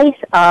a place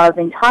of,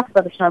 and talks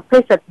about this from a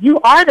place of, you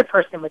are the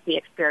person with the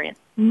experience.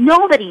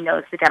 Nobody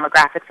knows the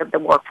demographics of the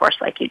workforce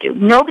like you do.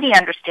 Nobody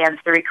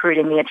understands the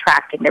recruiting, the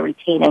attracting, the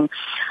retaining,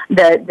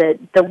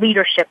 the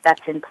leadership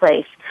that's in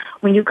place.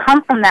 When you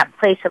come from that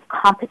place of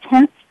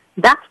competence,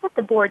 that's what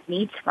the board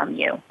needs from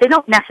you. They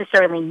don't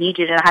necessarily need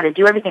you to know how to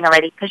do everything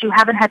already because you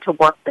haven't had to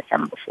work with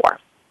them before.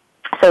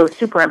 So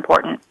super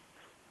important.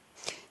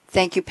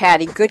 Thank you,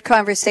 Patti. Good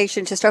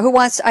conversation to start. Who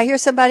wants? I hear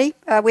somebody.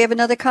 We have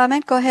another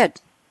comment. Go ahead,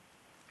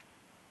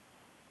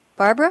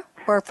 Barbara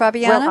or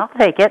Fabiana. Well, I'll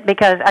take it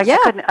because I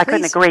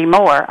couldn't agree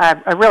more.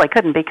 I really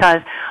couldn't,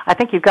 because I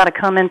think you've got to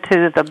come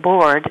into the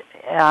board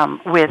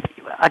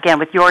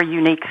with your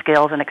unique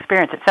skills and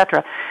experience,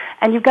 etc.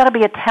 And you've got to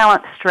be a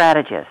talent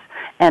strategist.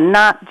 And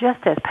not just,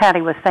 as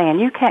Patti was saying,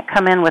 you can't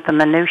come in with the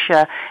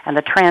minutia and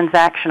the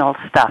transactional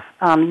stuff.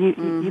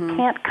 You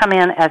can't come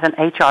in as an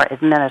HR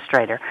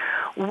administrator.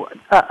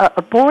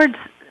 A board's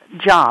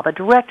job, a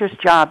director's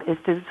job, is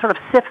to sort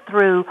of sift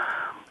through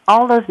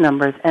all those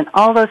numbers and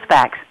all those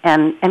facts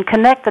and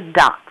connect the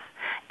dots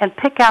and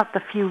pick out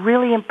the few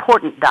really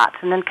important dots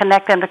and then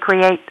connect them to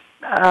create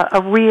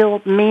a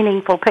real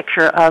meaningful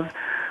picture of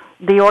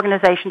the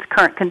organization's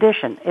current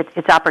condition,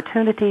 its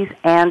opportunities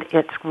and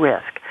its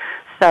risk.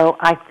 So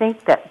I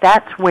think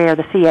that's where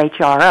the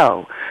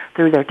CHRO,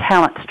 through their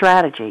talent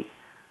strategy,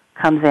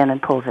 comes in and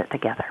pulls it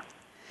together.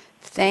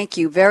 Thank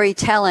you. Very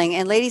telling.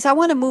 And ladies, I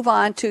want to move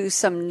on to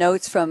some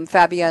notes from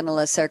Fabiana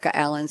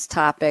Lacerca-Allen's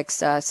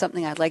topics.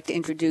 Something I'd like to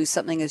introduce.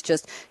 Something is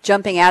just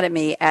jumping out at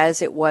me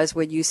as it was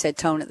when you said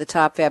tone at the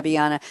top,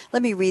 Fabiana.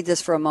 Let me read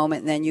this for a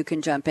moment and then you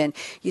can jump in.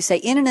 You say,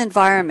 in an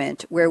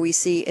environment where we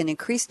see an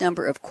increased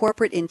number of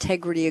corporate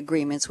integrity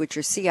agreements, which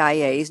are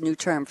CIAs, new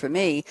term for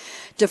me,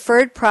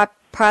 deferred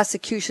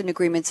prosecution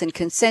agreements and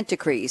consent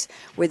decrees,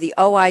 where the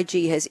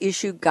OIG has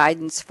issued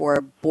guidance for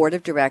a board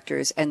of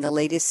directors and the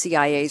latest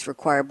CIAs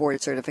require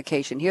board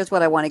certification. Here's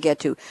what I want to get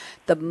to.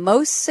 The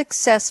most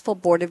successful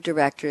board of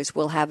directors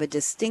will have a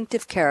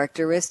distinctive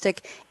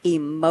characteristic,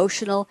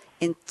 emotional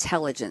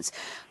intelligence.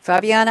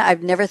 Fabiana,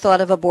 I've never thought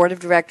of a board of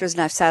directors,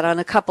 and I've sat on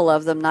a couple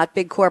of them, not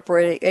big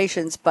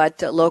corporations,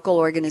 but local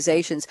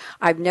organizations.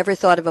 I've never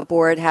thought of a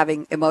board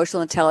having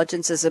emotional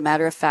intelligence. As a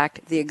matter of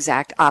fact, the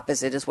exact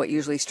opposite is what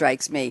usually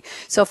strikes me.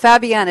 So,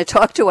 Fabiana,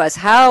 talk to us.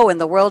 How in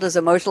the world does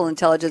emotional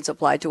intelligence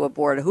apply to a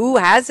board? Who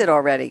has it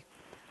already?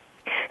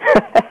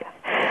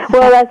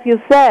 Well, as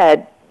you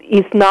said,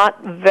 it's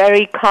not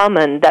very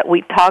common that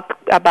we talk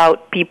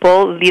about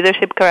people,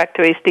 leadership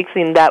characteristics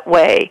in that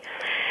way.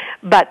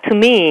 But to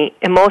me,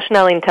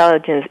 emotional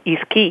intelligence is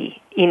key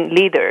in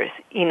leaders,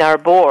 in our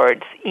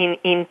boards,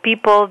 in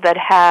people that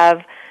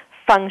have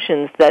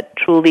functions that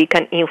truly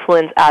can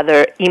influence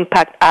others,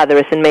 impact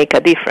others, and make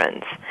a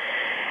difference.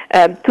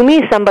 To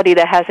me, somebody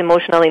that has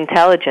emotional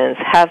intelligence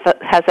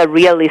has a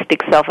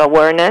realistic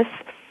self-awareness.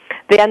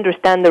 They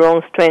understand their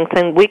own strengths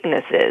and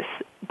weaknesses,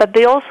 but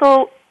they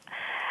also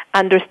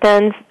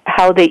understand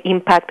how they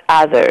impact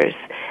others.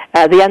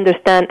 They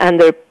understand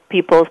other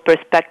people's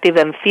perspective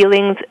and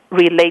feelings,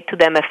 relate to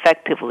them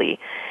effectively.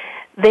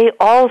 They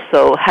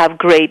also have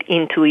great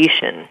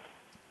intuition.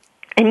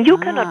 And you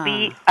cannot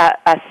be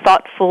a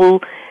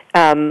thoughtful,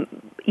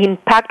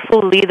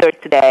 impactful leader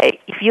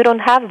today if you don't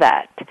have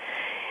that.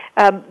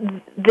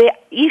 The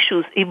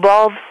issues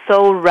evolve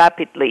so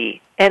rapidly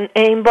and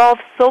involve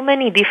so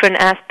many different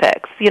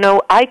aspects.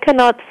 I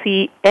cannot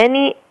see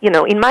any,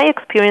 in my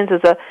experience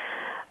as a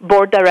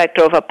board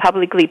director of a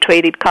publicly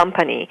traded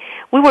company,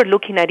 we were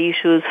looking at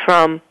issues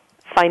from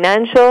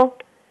financial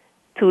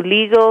to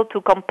legal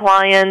to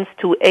compliance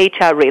to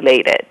HR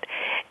related.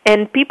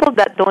 And people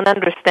that don't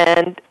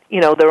understand,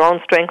 their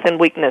own strengths and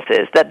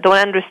weaknesses, that don't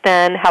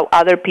understand how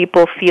other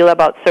people feel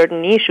about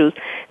certain issues,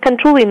 can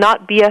truly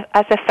not be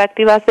as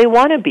effective as they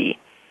want to be.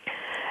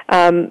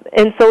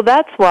 And so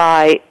that's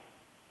why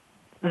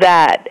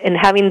that and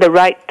having the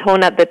right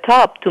tone at the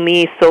top, to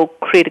me, is so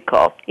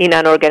critical in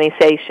an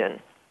organization.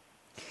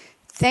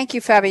 Thank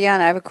you, Fabiana.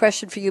 I have a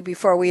question for you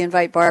before we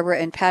invite Barbara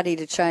and Patti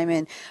to chime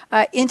in.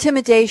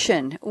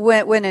 Intimidation,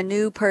 when a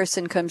new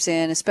person comes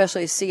in,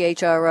 especially a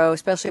CHRO,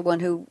 especially one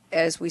who,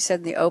 as we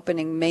said in the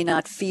opening, may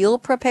not feel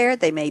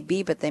prepared. They may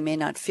be, but they may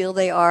not feel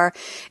they are.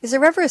 Is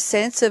there ever a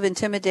sense of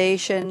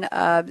intimidation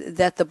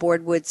that the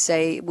board would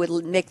say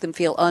would make them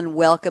feel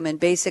unwelcome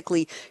and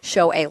basically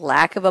show a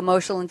lack of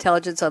emotional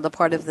intelligence on the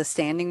part of the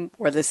standing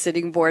or the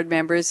sitting board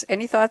members?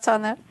 Any thoughts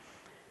on that?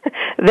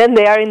 Then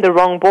they are in the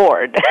wrong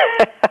board.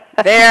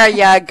 There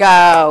you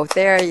go.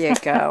 There you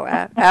go.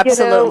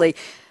 Absolutely.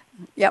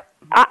 Yep.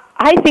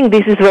 I think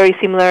this is very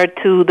similar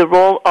to the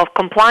role of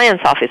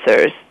compliance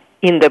officers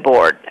in the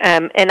board.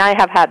 And I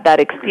have had that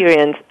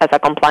experience as a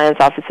compliance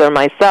officer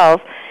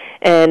myself,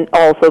 and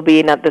also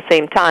being at the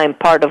same time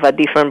part of a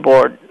different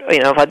board,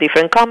 of a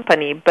different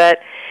company. But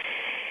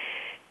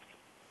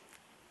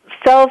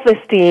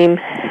self-esteem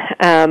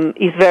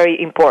is very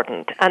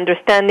important.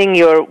 Understanding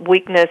your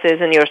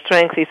weaknesses and your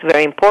strengths is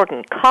very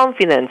important.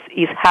 Confidence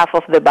is half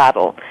of the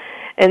battle.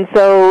 And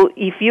so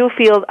if you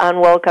feel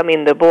unwelcome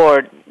in the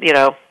board,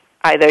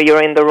 either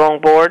you're in the wrong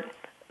board,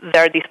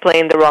 they're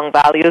displaying the wrong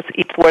values,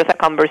 it's worth a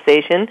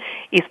conversation.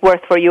 It's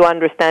worth for you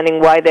understanding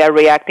why they're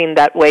reacting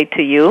that way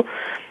to you.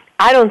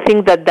 I don't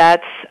think that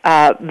that's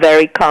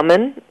very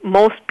common.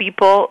 Most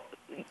people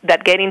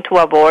that get into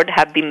a board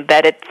have been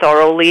vetted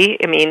thoroughly.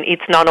 I mean,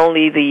 it's not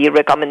only the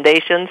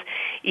recommendations,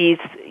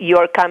 it's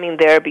you're coming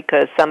there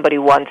because somebody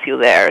wants you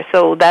there.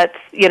 So that's,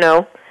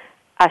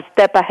 a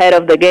step ahead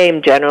of the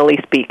game, generally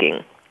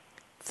speaking.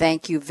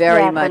 Thank you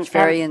very much.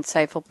 Very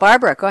insightful.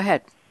 Barbara, go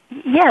ahead.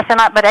 Yes,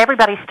 but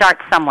everybody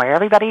starts somewhere.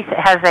 Everybody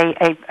has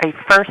a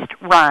first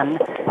run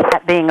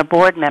at being a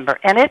board member,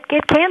 and it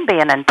can be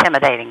an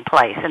intimidating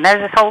place. And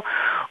there's this whole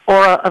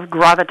aura of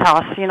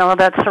gravitas,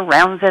 that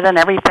surrounds it, and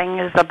everything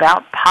is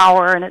about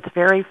power, and it's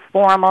very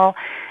formal.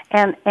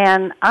 And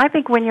I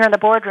think when you're in the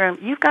boardroom,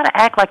 you've got to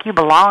act like you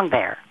belong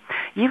there.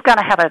 You've got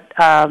to have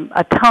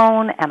a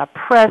tone and a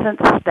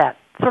presence that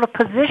sort of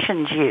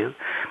positions you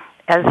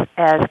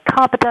as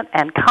competent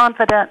and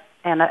confident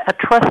and a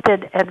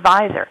trusted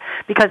advisor.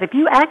 Because if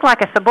you act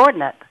like a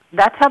subordinate,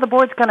 that's how the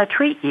board's going to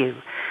treat you.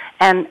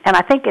 And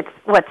I think it's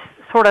what's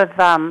sort of,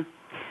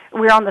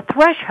 we're on the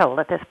threshold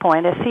at this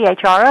point as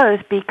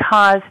CHROs,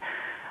 because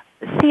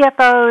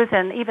CFOs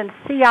and even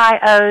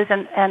CIOs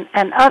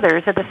and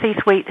others of the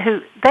C-suite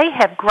who they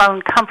have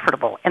grown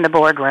comfortable in the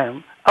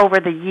boardroom over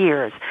the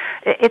years.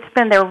 It's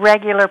been their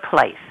regular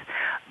place.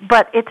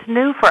 But it's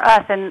new for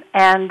us, and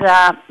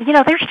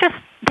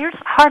there's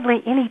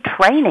hardly any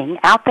training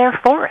out there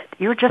for it.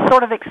 You're just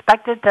sort of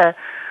expected to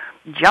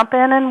jump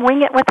in and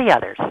wing it with the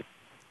others.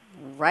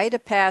 Rite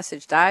of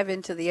passage. Dive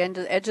into the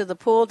edge of the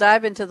pool,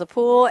 dive into the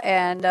pool,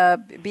 and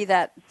be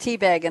that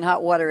teabag in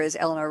hot water, as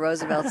Eleanor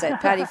Roosevelt said.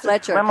 Patti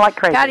Fletcher. Swim like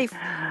crazy.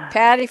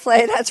 Patti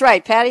Fletcher. That's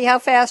right. Patti, how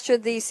fast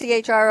should the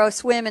CHRO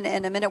swim? And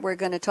in a minute, we're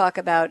going to talk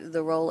about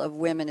the role of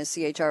women as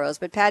CHROs.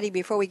 But Patti,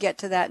 before we get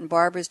to that and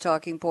Barbara's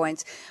talking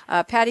points,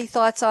 Patti,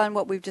 thoughts on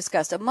what we've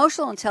discussed?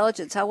 Emotional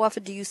intelligence, how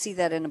often do you see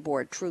that in a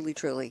board, truly,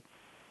 truly?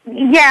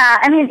 Yeah,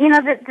 I mean,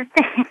 the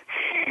thing.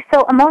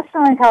 So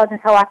emotional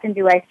intelligence, how often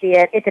do I see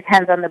it? It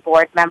depends on the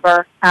board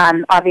member.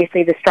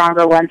 Obviously, the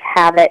stronger ones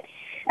have it.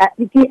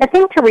 The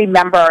thing to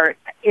remember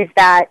is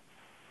that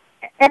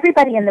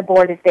everybody in the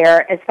board is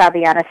there, as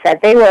Fabiana said.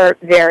 They were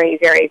very,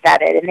 very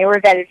vetted, and they were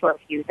vetted for a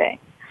few things.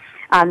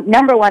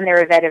 Number one, they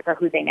were vetted for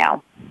who they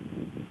know.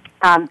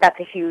 That's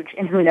a huge,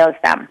 and who knows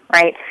them,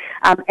 right?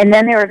 And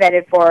then they were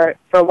vetted for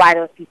why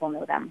those people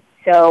know them.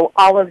 So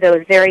all of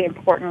those very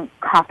important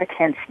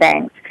competence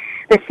things.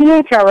 The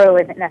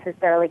CHRO isn't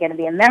necessarily going to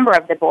be a member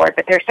of the board,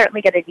 but they're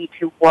certainly going to need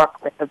to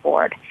work with the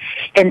board.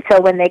 And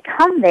so when they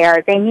come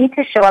there, they need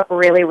to show up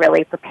really,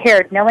 really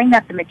prepared, knowing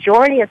that the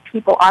majority of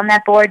people on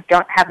that board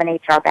don't have an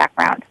HR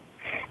background,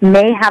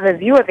 may have a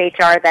view of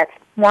HR that's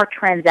more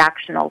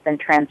transactional than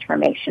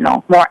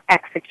transformational, more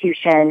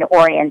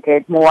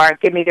execution-oriented, more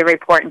give me the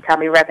report and tell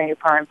me revenue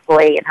per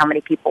employee and how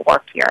many people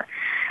work here,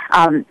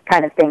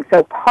 kind of thing.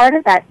 So part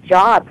of that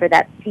job for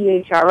that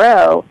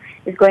CHRO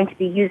is going to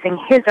be using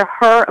his or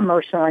her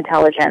emotional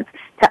intelligence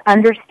to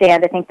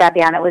understand, I think,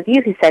 Fabiana, it was you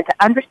who said, to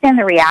understand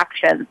the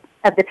reactions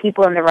of the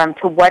people in the room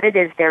to what it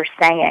is they're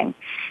saying,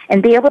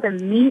 and be able to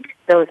meet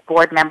those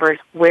board members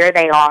where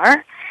they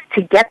are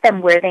to get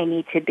them where they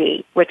need to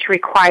be, which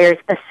requires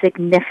a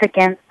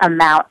significant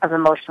amount of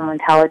emotional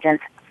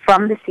intelligence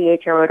from the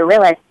CHRO to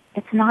realize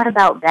it's not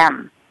about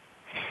them.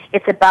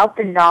 It's about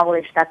the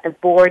knowledge that the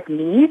board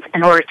needs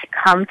in order to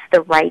come to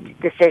the right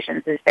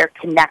decisions as they're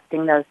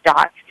connecting those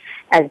dots,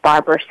 as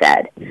Barbara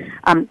said.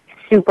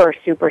 Super,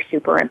 super,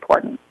 super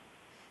important.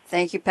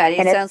 Thank you, Patti.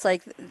 It sounds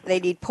like they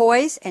need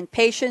poise and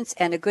patience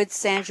and a good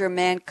Saint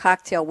Germain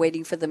cocktail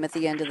waiting for them at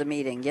the end of the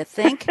meeting. You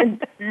think?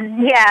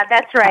 Yeah,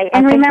 that's right.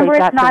 And remember,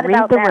 it's not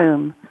about the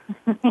them.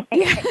 room.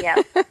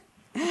 Yeah.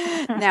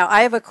 Now,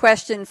 I have a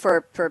question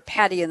for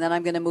Patti, and then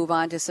I'm going to move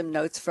on to some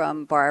notes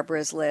from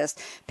Barbara's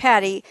list.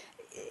 Patti,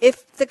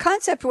 if the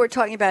concept we're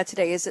talking about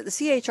today is that the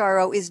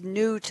CHRO is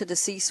new to the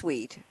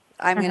C-suite,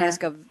 I'm going to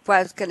ask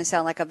what's going to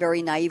sound like a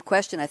very naive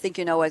question. I think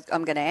you know what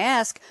I'm going to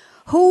ask.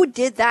 Who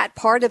did that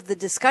part of the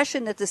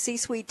discussion at the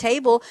C-suite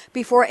table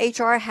before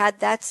HR had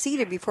that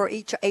seat, or before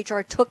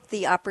HR took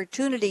the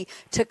opportunity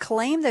to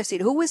claim their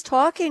seat? Who was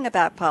talking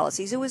about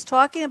policies? Who was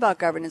talking about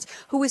governance?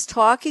 Who was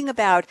talking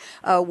about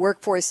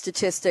workforce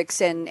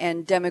statistics and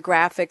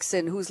demographics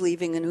and who's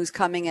leaving and who's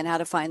coming and how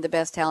to find the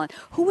best talent?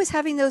 Who was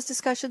having those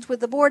discussions with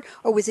the board,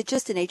 or was it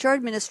just an HR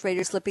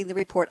administrator slipping the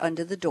report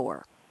under the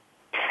door?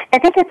 I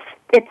think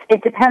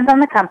it depends on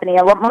the company.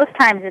 Most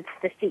times it's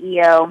the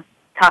CEO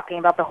talking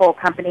about the whole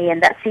company,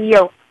 and that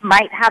CEO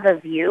might have a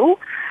view,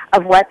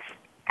 of what's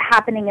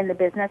happening in the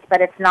business,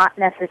 but it's not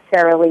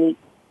necessarily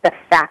the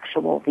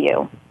factual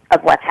view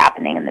of what's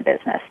happening in the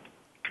business.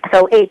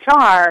 So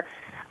HR,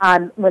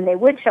 when they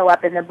would show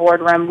up in the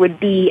boardroom, would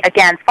be,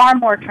 again, far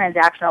more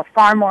transactional,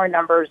 far more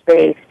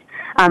numbers-based,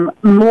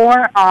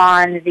 more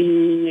on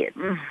the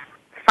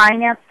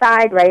finance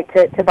side, right,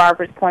 to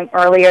Barbara's point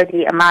earlier,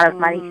 the amount of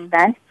money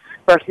spent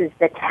versus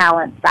the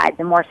talent side,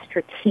 the more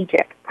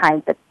strategic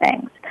kinds of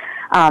things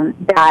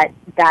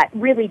that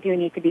really do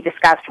need to be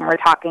discussed when we're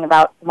talking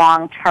about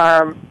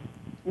long-term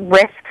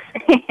risks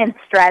and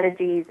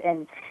strategies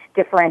and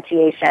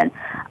differentiation.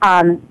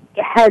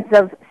 Heads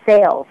of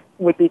sales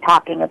would be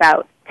talking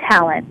about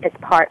talent as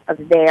part of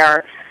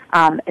their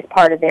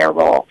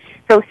role.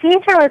 So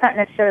CHROs aren't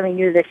necessarily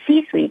new to the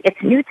C-suite.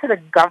 It's new to the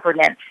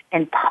governance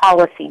and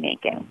policy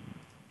making.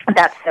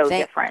 That's so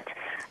different.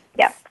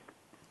 Yeah.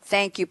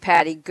 Thank you,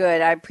 Patti.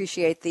 Good. I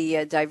appreciate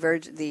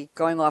the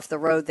going off the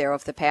road there,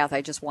 off the path.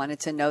 I just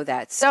wanted to know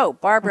that. So,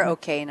 Barbara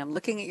Ocain, I'm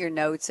looking at your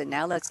notes, and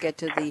now let's get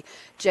to the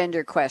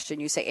gender question.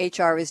 You say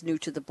HR is new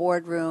to the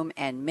boardroom,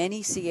 and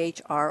many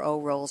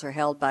CHRO roles are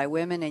held by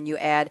women, and you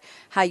add,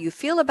 how you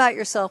feel about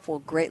yourself will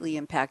greatly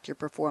impact your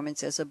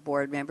performance as a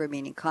board member,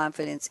 meaning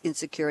confidence,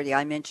 insecurity.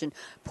 I mentioned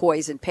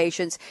poise and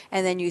patience.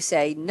 And then you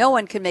say, no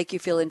one can make you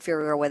feel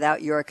inferior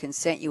without your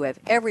consent. You have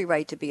every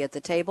right to be at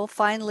the table,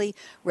 finally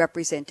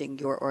representing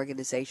your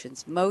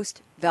organization's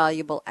most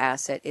valuable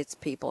asset, its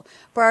people.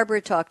 Barbara,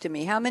 talk to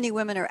me. How many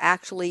women are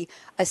actually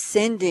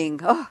ascending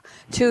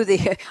to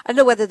the, I don't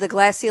know whether the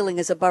glass ceiling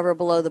is above or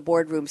below the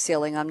boardroom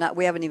ceiling.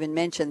 We haven't even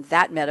mentioned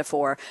that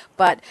metaphor.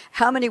 But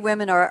how many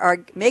women are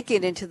making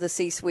it into the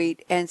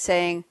C-suite and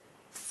saying,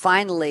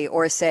 finally,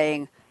 or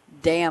saying,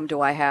 damn, do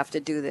I have to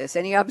do this?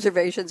 Any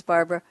observations,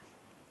 Barbara?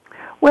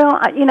 Well,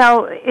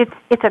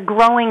 it's a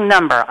growing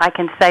number. I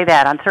can say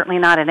that. I'm certainly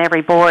not in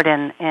every board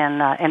in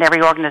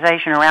every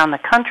organization around the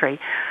country,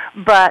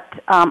 but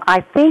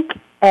I think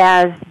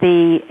as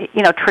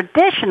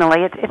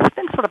traditionally, it's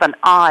been sort of an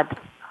odd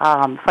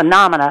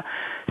phenomena.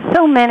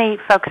 So many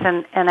folks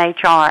in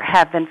HR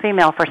have been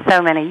female for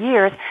so many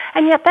years,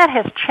 and yet that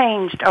has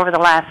changed over the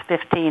last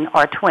 15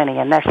 or 20,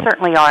 and there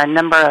certainly are a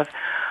number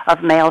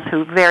of males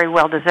who very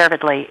well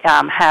deservedly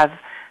have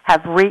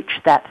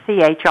reached that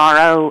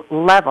CHRO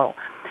level.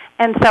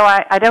 And so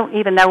I don't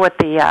even know what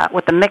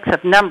the mix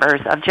of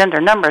numbers, of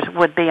gender numbers,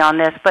 would be on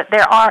this, but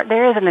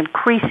there is an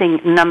increasing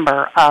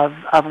number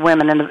of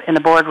women in the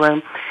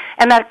boardroom.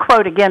 And that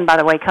quote, again, by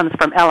the way, comes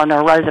from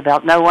Eleanor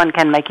Roosevelt, no one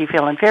can make you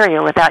feel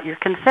inferior without your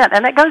consent.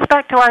 And that goes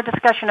back to our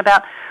discussion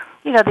about,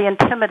 the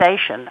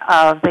intimidation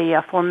of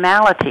the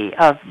formality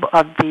of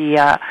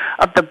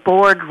the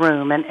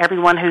boardroom and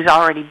everyone who's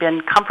already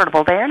been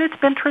comfortable there, and it's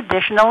been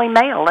traditionally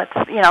male. Let's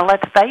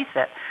face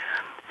it.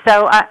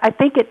 So I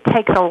think it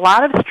takes a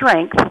lot of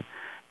strength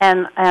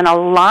and a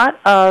lot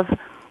of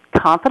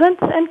confidence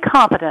and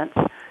competence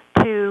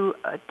to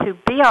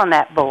be on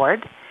that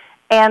board,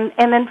 and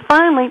then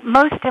finally,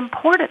 most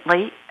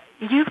importantly,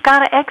 you've got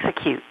to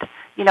execute.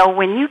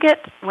 When you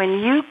get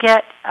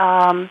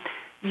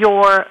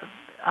your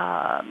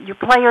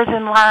players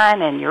in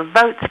line and your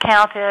votes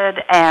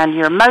counted and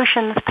your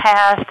motions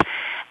passed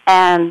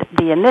and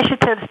the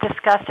initiatives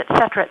discussed, et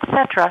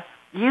cetera,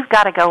 you've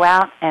got to go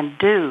out and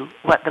do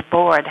what the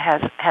board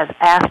has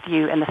asked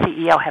you and the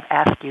CEO have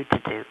asked you to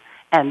do.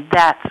 And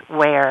that's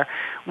where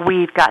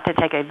we've got to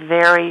take a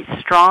very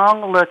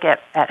strong look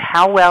at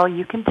how well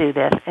you can do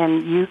this,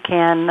 and you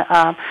can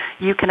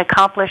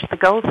accomplish the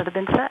goals that have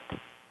been set.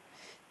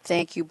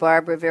 Thank you,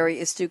 Barbara.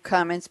 Very astute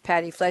comments.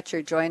 Patti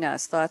Fletcher, join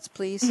us. Thoughts,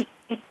 please?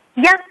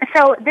 Yeah,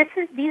 so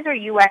these are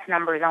U.S.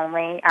 numbers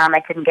only. I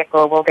couldn't get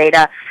global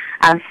data.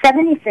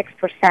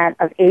 76%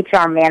 of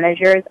HR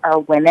managers are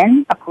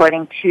women,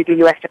 according to the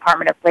U.S.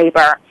 Department of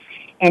Labor,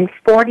 and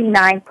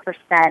 49%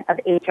 of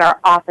HR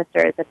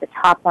officers at the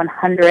top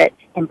 100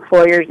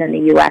 employers in the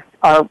U.S.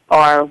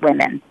 are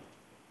women.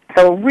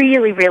 So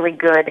really, really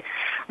good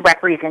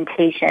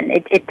representation.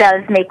 It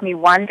does make me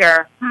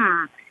wonder,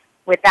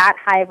 with that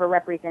high of a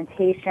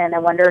representation, I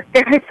wonder if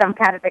there is some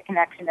kind of a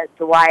connection as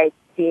to why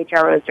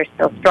CHROs are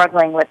still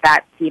struggling with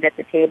that seat at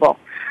the table.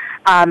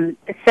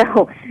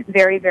 So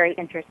very, very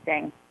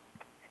interesting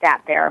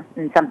stat there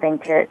and something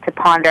to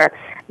ponder.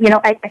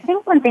 I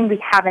think one thing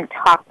we haven't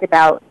talked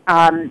about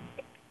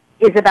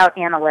is about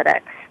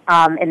analytics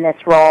in this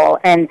role.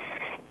 And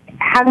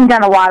having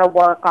done a lot of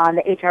work on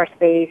the HR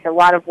space, a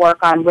lot of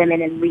work on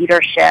women in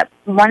leadership,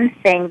 one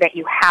thing that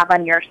you have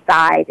on your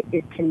side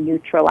is to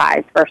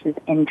neutralize versus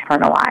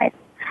internalize.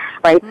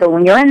 Right? So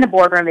when you're in the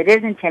boardroom, it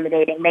is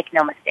intimidating. Make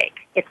no mistake.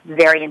 It's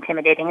very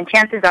intimidating. And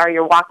chances are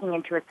you're walking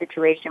into a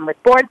situation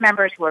with board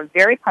members who are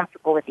very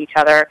comfortable with each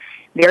other,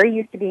 very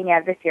used to being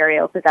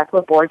adversarial, because that's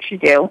what boards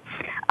should do,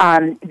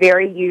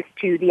 very used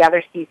to the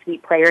other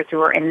C-suite players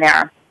who are in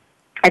there.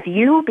 If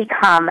you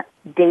become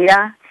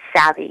data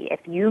savvy,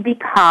 if you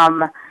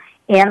become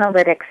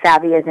analytics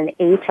savvy as an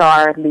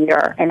HR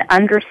leader and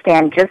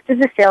understand, just as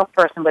a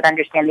salesperson would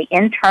understand, the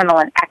internal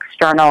and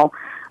external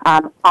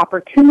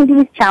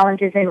opportunities,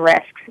 challenges, and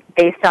risks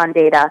based on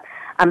data,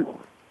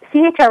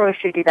 CHROs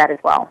should do that as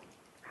well.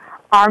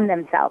 arm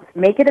themselves.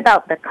 Make it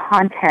about the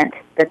content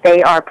that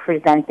they are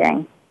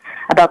presenting,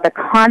 about the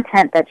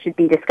content that should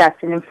be discussed,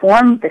 and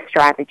inform the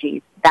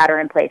strategies that are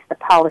in place, the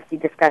policy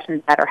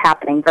discussions that are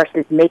happening,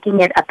 versus making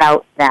it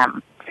about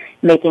them,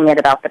 making it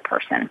about the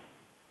person.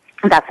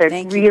 That's a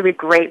really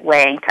great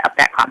way to up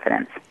that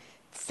confidence.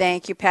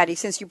 Thank you, Patti.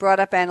 Since you brought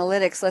up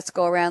analytics, let's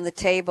go around the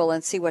table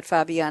and see what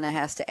Fabiana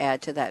has to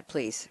add to that,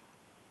 please.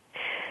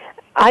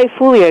 I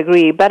fully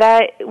agree, but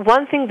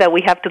one thing that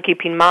we have to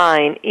keep in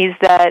mind is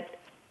that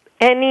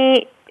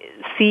any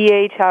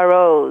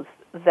CHROs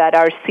that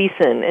are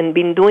seasoned and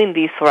been doing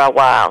this for a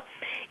while,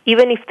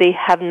 even if they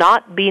have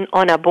not been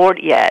on a board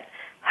yet,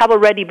 have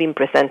already been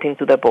presenting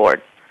to the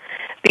board.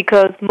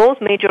 Because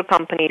most major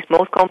companies,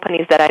 most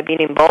companies that I've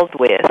been involved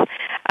with,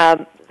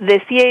 the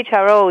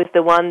CHRO is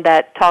the one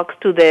that talks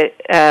to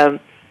the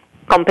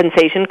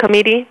compensation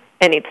committee,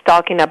 and it's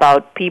talking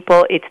about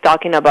people, it's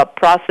talking about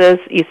process,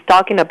 it's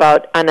talking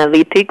about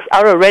analytics,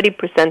 are already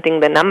presenting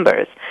the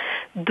numbers,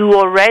 do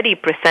already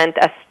present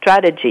a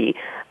strategy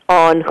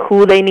on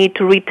who they need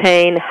to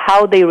retain,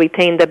 how they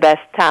retain the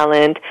best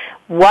talent,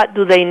 what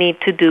do they need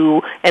to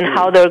do, and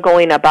how they're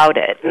going about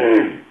it.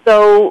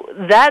 So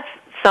that's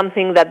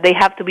something that they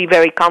have to be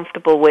very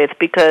comfortable with,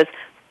 because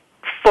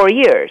for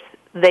years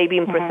they've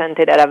been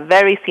presented at a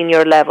very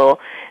senior level.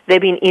 They've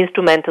been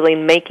instrumental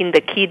in making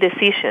the key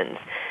decisions,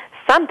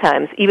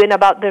 sometimes even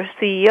about their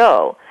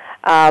CEO,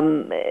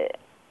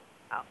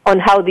 on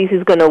how this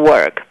is going to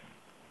work.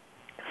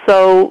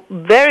 So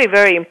very,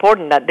 very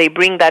important that they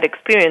bring that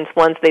experience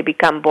once they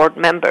become board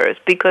members,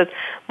 because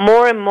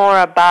more and more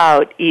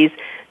about is,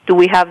 do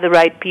we have the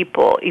right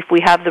people? If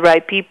we have the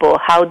right people,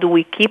 how do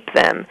we keep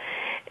them?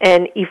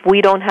 And if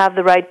we don't have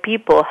the right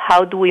people,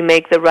 how do we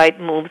make the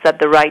right moves at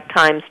the right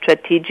time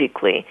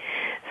strategically?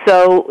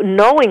 So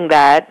knowing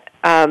that,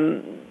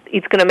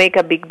 it's going to make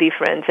a big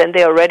difference, and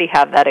they already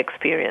have that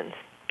experience.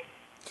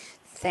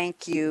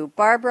 Thank you.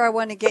 Barbara, I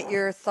want to get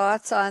your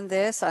thoughts on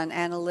this, on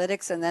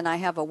analytics, and then I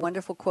have a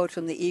wonderful quote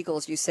from the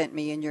Eagles you sent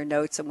me in your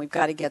notes, and we've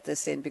got to get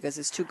this in because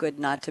it's too good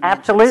not to mention.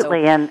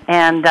 Absolutely, so,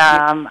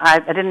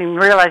 I didn't even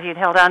realize you'd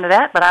held on to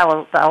that, but I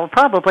will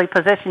probably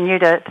position you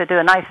to do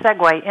a nice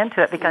segue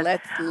into it, because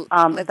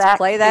let's back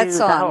play that to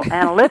song. The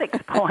whole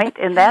analytics point,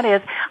 and that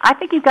is, I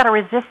think you've got to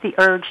resist the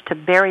urge to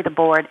bury the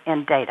board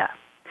in data,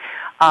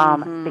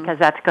 because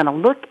that's going to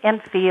look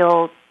and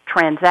feel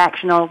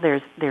transactional.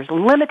 There's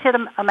limited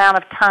amount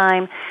of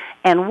time,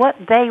 and what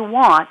they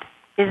want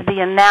is the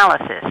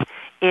analysis,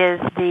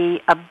 is the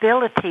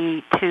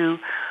ability to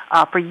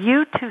for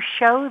you to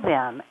show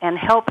them and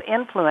help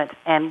influence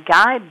and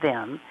guide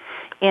them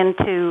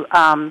into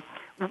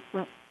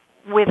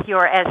with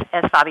your, as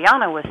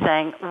Fabiana was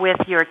saying,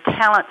 with your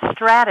talent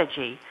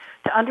strategy,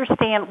 to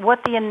understand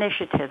what the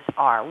initiatives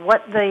are,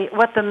 what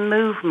the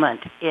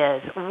movement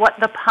is, what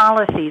the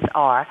policies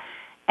are,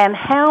 and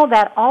how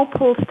that all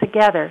pulls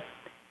together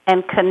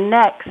and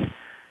connects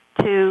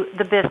to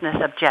the business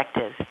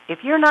objectives.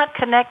 If you're not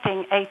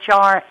connecting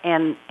HR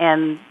and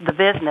the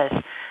business,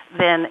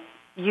 then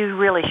you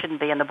really shouldn't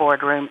be in the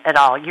boardroom at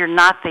all. You're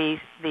not the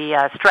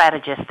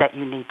strategist that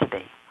you need to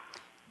be.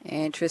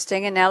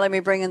 Interesting. And now let me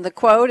bring in the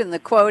quote, and the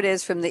quote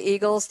is from the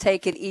Eagles,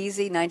 Take It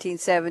Easy,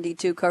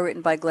 1972,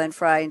 co-written by Glenn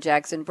Fry and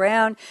Jackson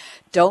Brown.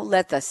 Don't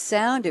let the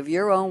sound of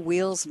your own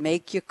wheels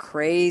make you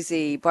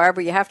crazy.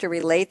 Barbara, you have to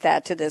relate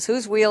that to this.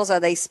 Whose wheels? Are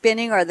they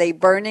spinning? Are they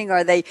burning?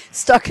 Are they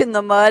stuck in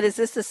the mud? Is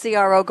this the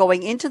CRO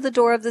going into the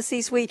door of the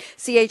C-suite,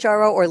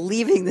 CHRO, or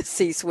leaving the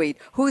C-suite?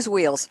 Whose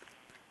wheels?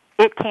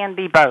 It can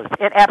be both.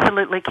 It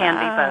absolutely can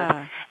be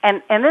both.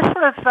 And this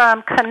sort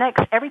of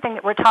connects everything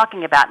that we're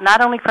talking about,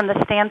 not only from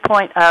the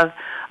standpoint of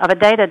a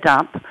data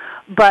dump,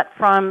 but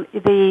from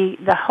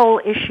the whole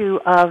issue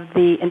of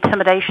the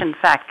intimidation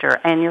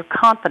factor and your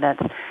confidence.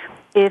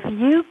 If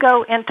you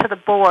go into the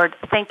board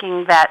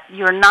thinking that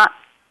you're not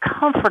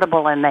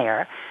comfortable in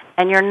there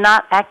and you're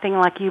not acting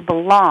like you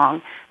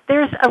belong,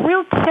 there's a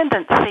real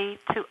tendency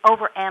to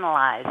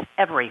overanalyze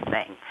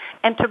everything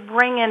and to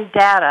bring in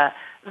data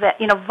that,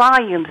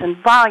 volumes and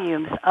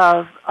volumes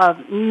of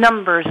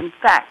numbers and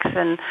facts,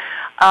 and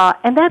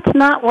that's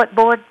not what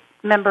board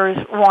members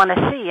want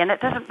to see, and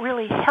it doesn't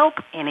really help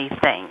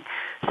anything.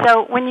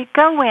 So when you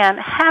go in,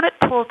 have it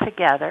pulled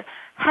together,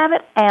 have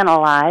it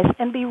analyzed,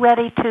 and be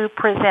ready to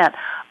present.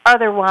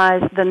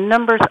 Otherwise, the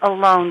numbers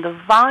alone, the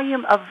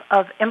volume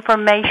of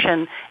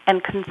information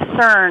and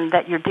concern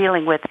that you're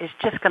dealing with is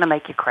just going to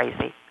make you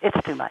crazy.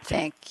 It's too much.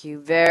 Thank you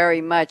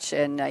very much.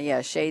 And,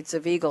 Shades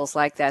of Eagles,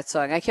 like that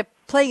song. I kept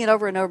playing it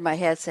over and over in my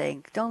head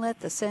saying, don't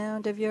let the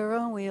sound of your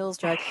own wheels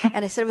drive.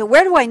 And I said, well,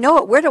 where do I know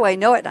it? Where do I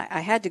know it? And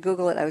I had to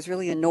Google it. I was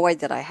really annoyed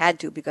that I had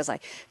to, because I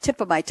tip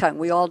of my tongue.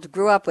 We all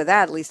grew up with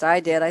that. At least I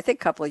did. I think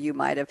a couple of you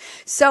might have.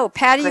 So,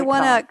 Patti, you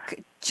want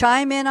to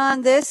chime in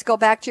on this? Go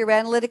back to your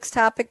analytics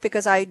topic,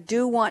 because I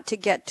do want to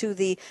get to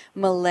the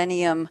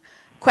millennium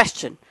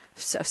question.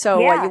 So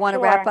you want to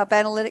wrap up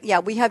analytics? Yeah,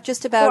 we have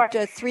just about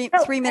 3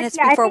 minutes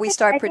before we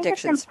start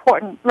predictions. It's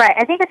important, right?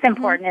 I think it's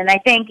important, and I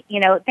think,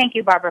 thank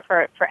you, Barbara,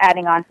 for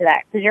adding on to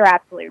that, because you're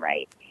absolutely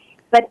right.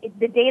 But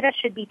the data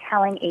should be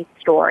telling a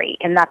story,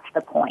 and that's the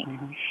point.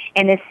 Mm-hmm.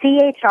 And as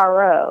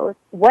CHROs,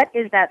 what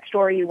is that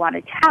story you want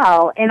to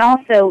tell? And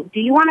also, do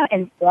you want to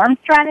inform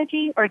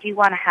strategy, or do you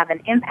want to have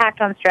an impact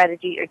on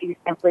strategy, or do you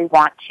simply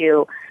want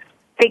to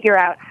figure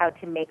out how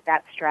to make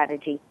that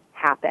strategy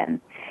happen?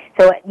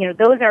 So,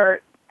 those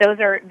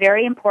are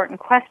very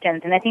important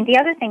questions. And I think the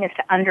other thing is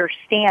to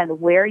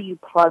understand where you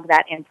plug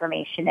that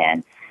information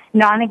in.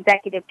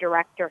 Non-executive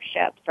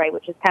directorships, right,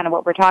 which is kind of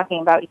what we're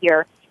talking about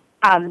here.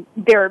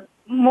 They're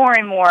more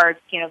and more,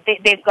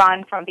 they've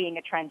gone from being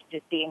a trend to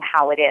just being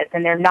how it is,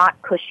 and they're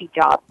not cushy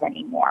jobs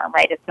anymore,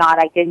 right? It's not,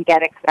 I didn't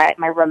get excited,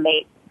 my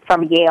roommate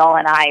from Yale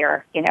and I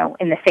are,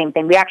 in the same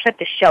thing. We actually have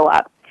to show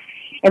up.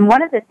 And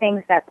one of the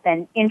things that's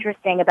been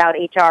interesting about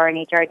HR and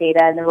HR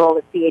data and the role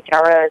of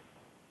CHROs,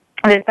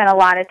 there's been a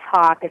lot of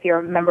talk, if you're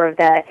a member of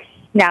the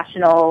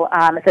National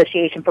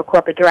Association for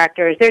Corporate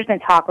Directors, there's been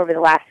talk over the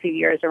last few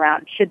years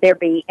around should there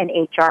be an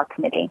HR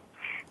committee.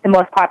 The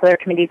most popular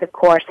committees, of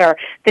course, are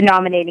the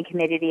nominating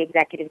committee, the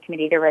executive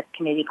committee, the risk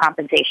committee,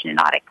 compensation and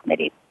audit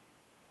committee.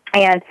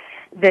 And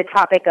the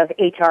topic of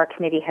HR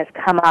committee has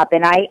come up,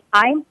 and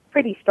I'm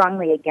pretty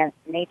strongly against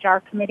an HR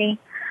committee.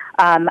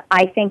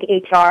 I think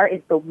HR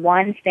is the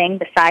one thing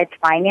besides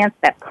finance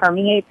that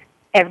permeates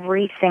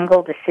every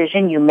single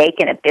decision you make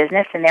in a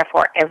business, and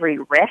therefore every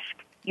risk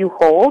you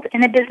hold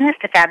in a business.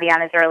 To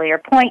Fabiana's earlier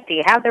point, do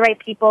you have the right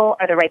people?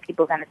 Are the right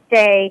people going to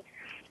stay?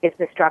 Is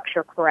the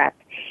structure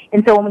correct?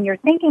 And so when you're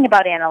thinking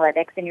about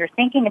analytics and you're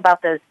thinking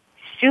about those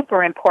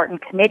super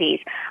important committees,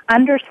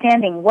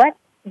 understanding what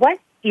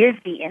is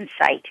the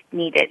insight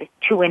needed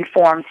to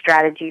inform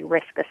strategy,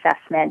 risk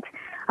assessment,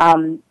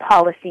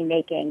 policy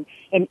making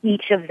in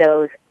each of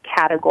those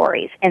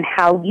categories, and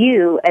how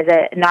you, as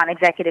a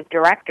non-executive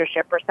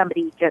directorship or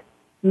somebody just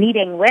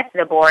meeting with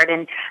the board,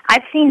 and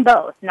I've seen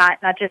both, not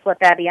just what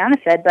Fabiana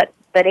said, but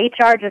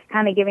HR just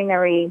kind of giving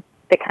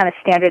the kind of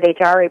standard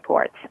HR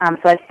reports.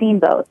 So I've seen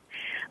both.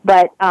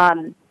 But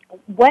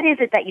what is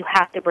it that you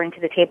have to bring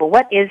to the table?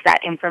 What is that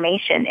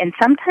information? And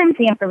sometimes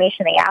the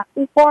information they ask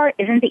you for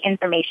isn't the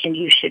information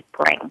you should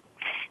bring,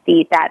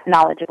 that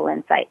knowledgeable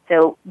insight.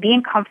 So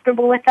being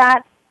comfortable with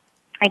that,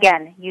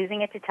 again,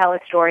 using it to tell a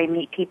story,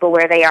 meet people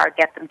where they are,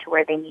 get them to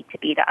where they need to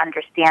be to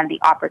understand the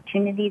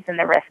opportunities and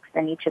the risks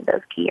in each of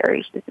those key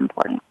areas is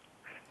important.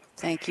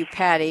 Thank you,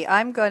 Patti.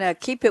 I'm going to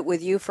keep it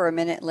with you for a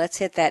minute. Let's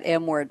hit that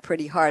M word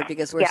pretty hard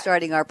because we're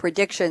starting our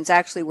predictions.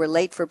 Actually, we're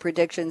late for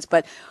predictions,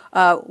 but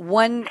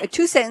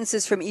two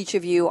sentences from each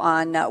of you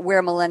on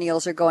where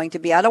millennials are going to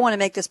be. I don't want to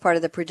make this part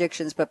of the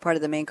predictions, but part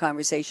of the main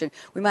conversation.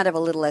 We might have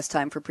a little less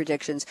time for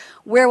predictions.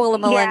 Where will the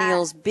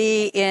millennials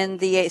be in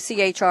the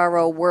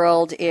CHRO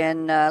world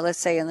in, let's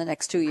say, in the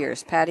next 2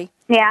 years? Patti?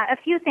 Yeah, a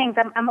few things.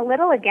 I'm a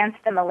little against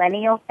the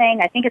millennial thing.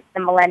 I think it's the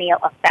millennial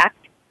effect.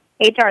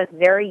 HR is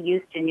very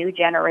used to new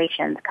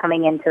generations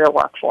coming into the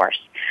workforce.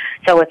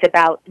 So it's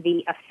about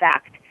the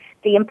effect.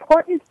 The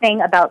important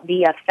thing about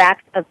the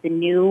effect of this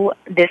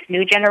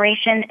new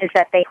generation is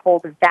that they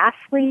hold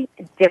vastly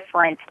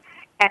different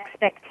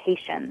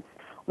expectations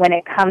when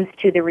it comes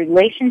to the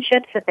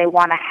relationships that they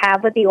want to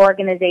have with the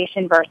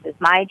organization versus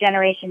my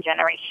generation,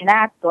 Generation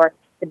X, or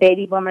the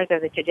baby boomers or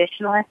the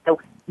traditionalists. So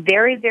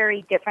very,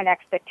 very different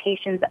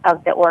expectations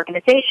of the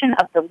organization,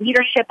 of the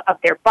leadership, of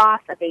their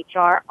boss, of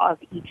HR, of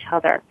each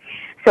other.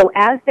 So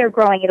as they're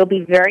growing, it'll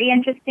be very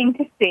interesting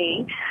to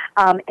see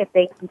if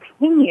they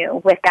continue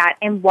with that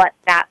and what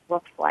that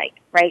looks like,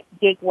 right?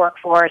 Gig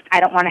workforce, I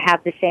don't want to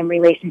have the same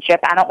relationship.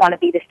 I don't want to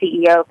be the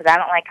CEO because I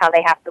don't like how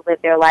they have to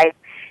live their life.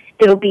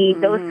 It'll be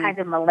those kinds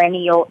of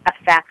millennial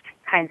effect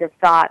kinds of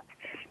thoughts.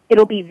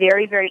 It'll be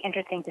very, very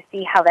interesting to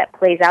see how that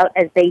plays out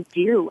as they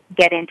do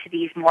get into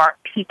these more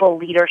people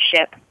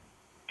leadership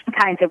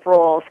kinds of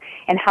roles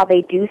and how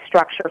they do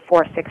structure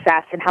for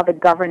success and how the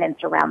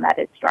governance around that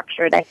is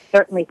structured. I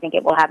certainly think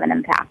it will have an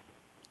impact.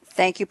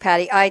 Thank you,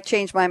 Patti. I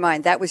changed my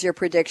mind. That was your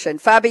prediction.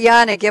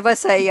 Fabiana, give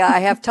us I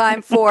have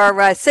time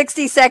for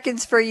 60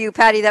 seconds for you.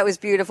 Patti, that was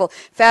beautiful.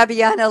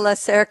 Fabiana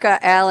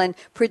Lacerca-Allen,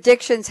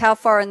 predictions, how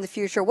far in the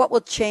future? What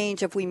will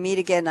change if we meet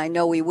again? I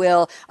know we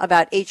will,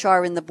 about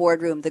HR in the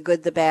boardroom, the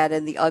good, the bad,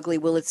 and the ugly.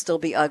 Will it still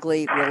be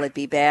ugly? Will it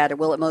be bad? Or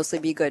will it mostly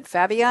be good?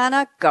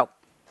 Fabiana, go.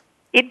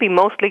 It'd be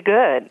mostly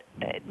good.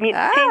 Change is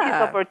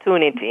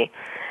opportunity.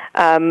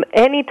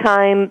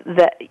 Anytime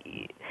that...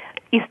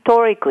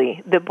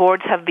 Historically, the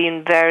boards have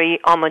been very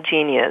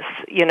homogeneous,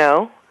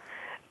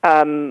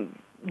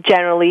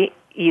 generally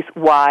is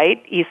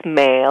white, is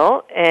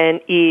male, and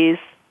is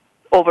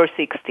over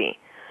 60.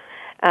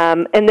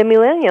 And the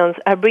millennials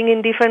are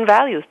bringing different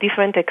values,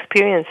 different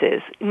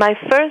experiences. My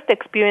first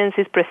experience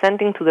is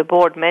presenting to the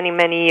board many,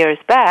 many years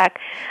back.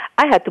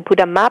 I had to put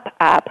a map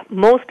up.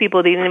 Most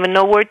people didn't even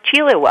know where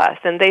Chile was,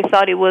 and they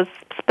thought it was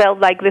spelled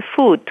like the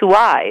food, 2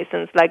 I's.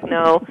 And it's like,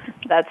 no,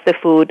 that's the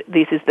food,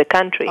 this is the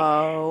country.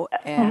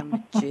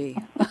 OMG.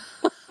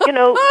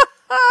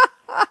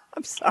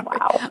 I'm sorry.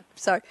 Wow. I'm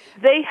sorry.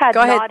 They had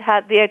not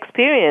had the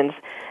experience.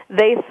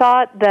 They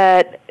thought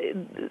that,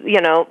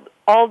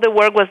 all the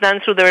work was done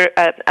through their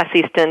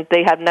assistant.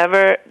 They had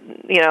never,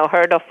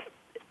 heard of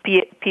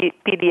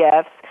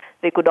PDFs.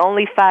 They could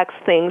only fax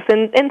things,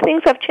 and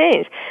things have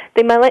changed.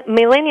 The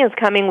millennials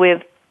coming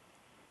with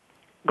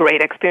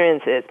great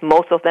experiences.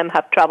 Most of them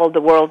have traveled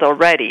the world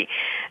already,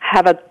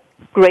 have a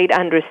great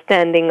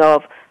understanding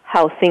of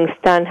how things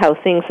stand, how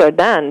things are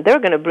done. They're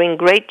going to bring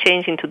great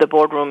change into the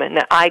boardroom,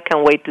 and I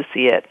can't wait to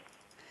see it.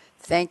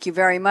 Thank you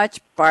very much.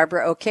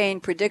 Barbara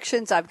Ocain,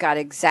 predictions. I've got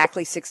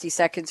exactly 60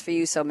 seconds for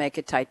you, so make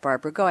it tight,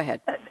 Barbara. Go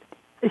ahead.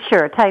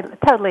 Sure,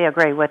 totally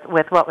agree with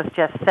what was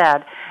just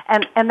said,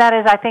 and that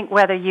is, I think,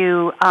 whether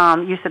you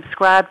you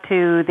subscribe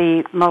to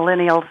the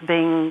millennials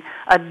being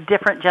a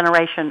different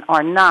generation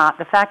or not,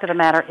 the fact of the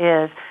matter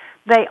is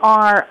they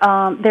are.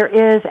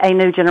 There is a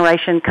new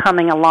generation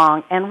coming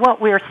along, and what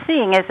we're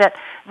seeing is that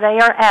they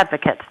are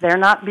advocates. They're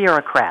not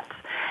bureaucrats,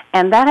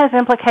 and that has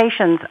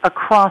implications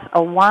across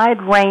a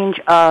wide range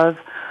of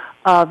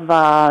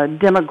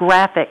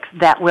demographics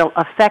that will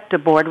affect a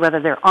board, whether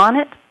they're on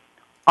it,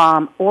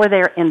 or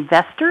their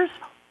investors,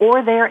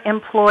 or their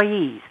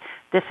employees.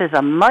 This is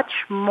a much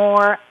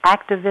more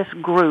activist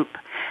group,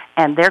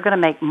 and they're going to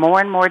make more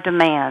and more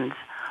demands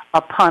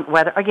upon,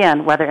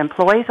 whether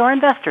employees or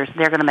investors,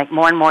 they're going to make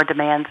more and more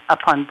demands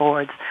upon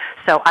boards.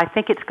 So I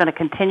think it's going to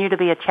continue to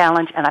be a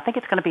challenge, and I think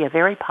it's going to be a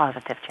very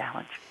positive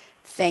challenge.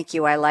 Thank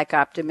you. I like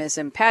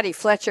optimism. Patti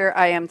Fletcher,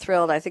 I am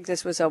thrilled. I think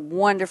this was a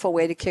wonderful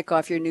way to kick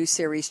off your new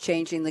series,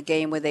 Changing the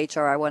Game with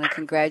HR. I want to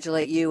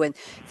congratulate you and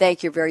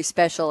thank your very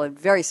special and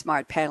very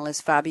smart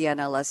panelists,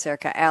 Fabiana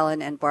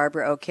Lacerca-Allen and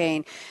Barbara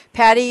Ocain.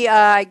 Patti,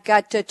 I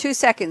got 2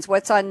 seconds.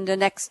 What's on the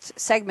next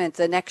segment,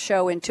 the next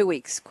show in 2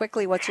 weeks?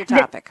 Quickly, what's your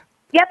topic?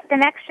 Yep, the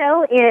next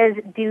show is,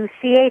 do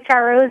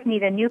CHROs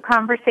need a new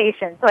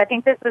conversation? So I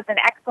think this was an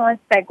excellent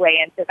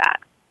segue into that.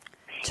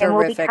 Terrific. And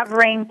we'll be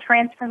covering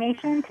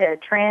transformation to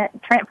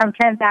from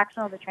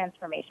transactional to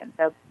transformation.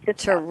 So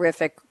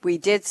terrific. We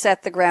did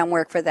set the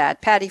groundwork for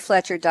that. Patti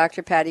Fletcher,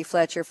 Dr. Patti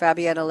Fletcher,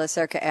 Fabiana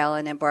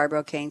Lacerca-Allen, and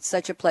Barbara Ocain.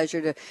 Such a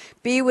pleasure to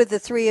be with the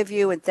three of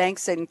you, and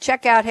thanks. And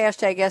check out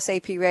hashtag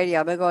SAP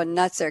Radio. I'm going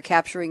nuts there,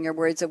 capturing your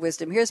words of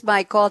wisdom. Here's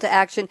my call to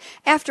action.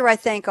 After I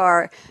thank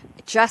our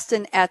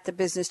Justin at the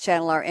Business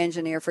Channel, our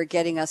engineer, for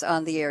getting us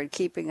on the air and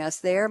keeping us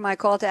there, my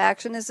call to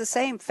action is the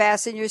same.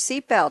 Fasten your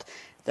seatbelt.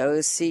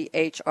 Those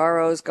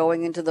CHROs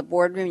going into the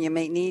boardroom, you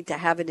may need to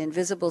have an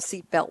invisible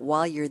seatbelt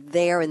while you're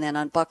there and then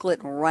unbuckle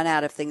it and run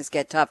out if things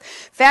get tough.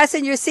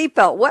 Fasten your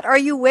seatbelt. What are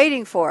you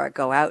waiting for?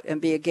 Go out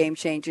and be a game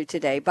changer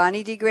today.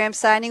 Bonnie D. Graham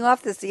signing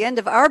off. This is the end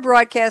of our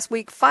broadcast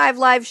week. 5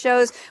 live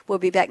shows. We'll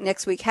be back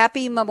next week.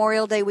 Happy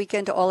Memorial Day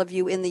weekend to all of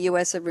you in the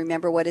U.S. and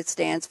remember what it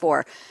stands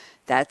for.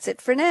 That's it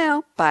for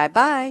now.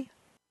 Bye-bye.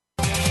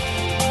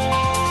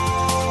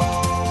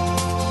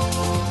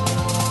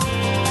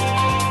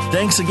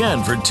 Thanks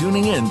again for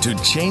tuning in to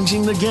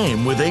Changing the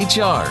Game with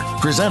HR,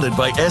 presented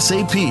by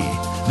SAP.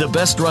 The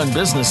best-run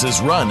businesses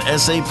run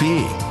SAP.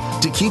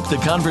 To keep the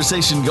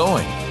conversation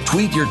going,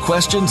 tweet your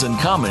questions and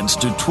comments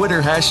to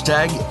Twitter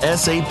hashtag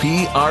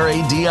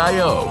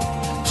SAPRADIO.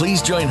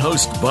 Please join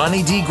host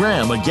Bonnie D.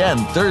 Graham again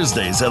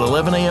Thursdays at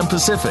 11 a.m.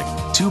 Pacific,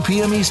 2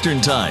 p.m.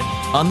 Eastern Time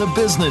on the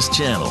Business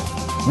Channel.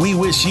 We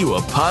wish you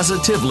a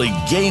positively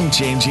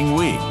game-changing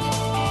week.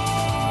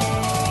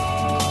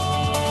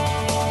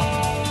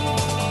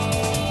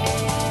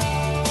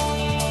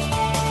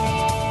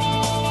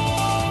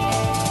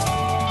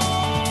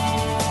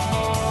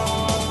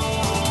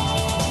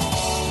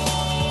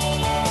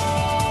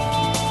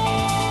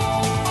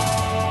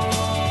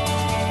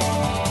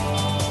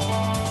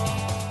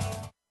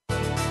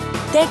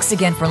 Thanks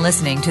again for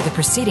listening to the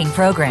preceding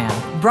program,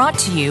 brought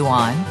to you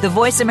on the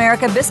Voice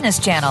America Business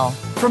Channel.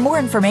 For more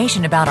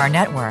information about our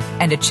network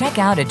and to check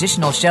out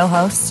additional show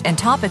hosts and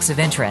topics of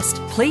interest,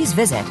 please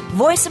visit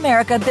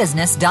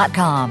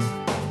voiceamericabusiness.com.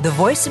 The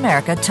Voice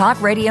America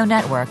Talk Radio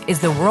Network is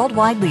the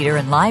worldwide leader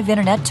in live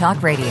Internet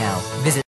talk radio. Visit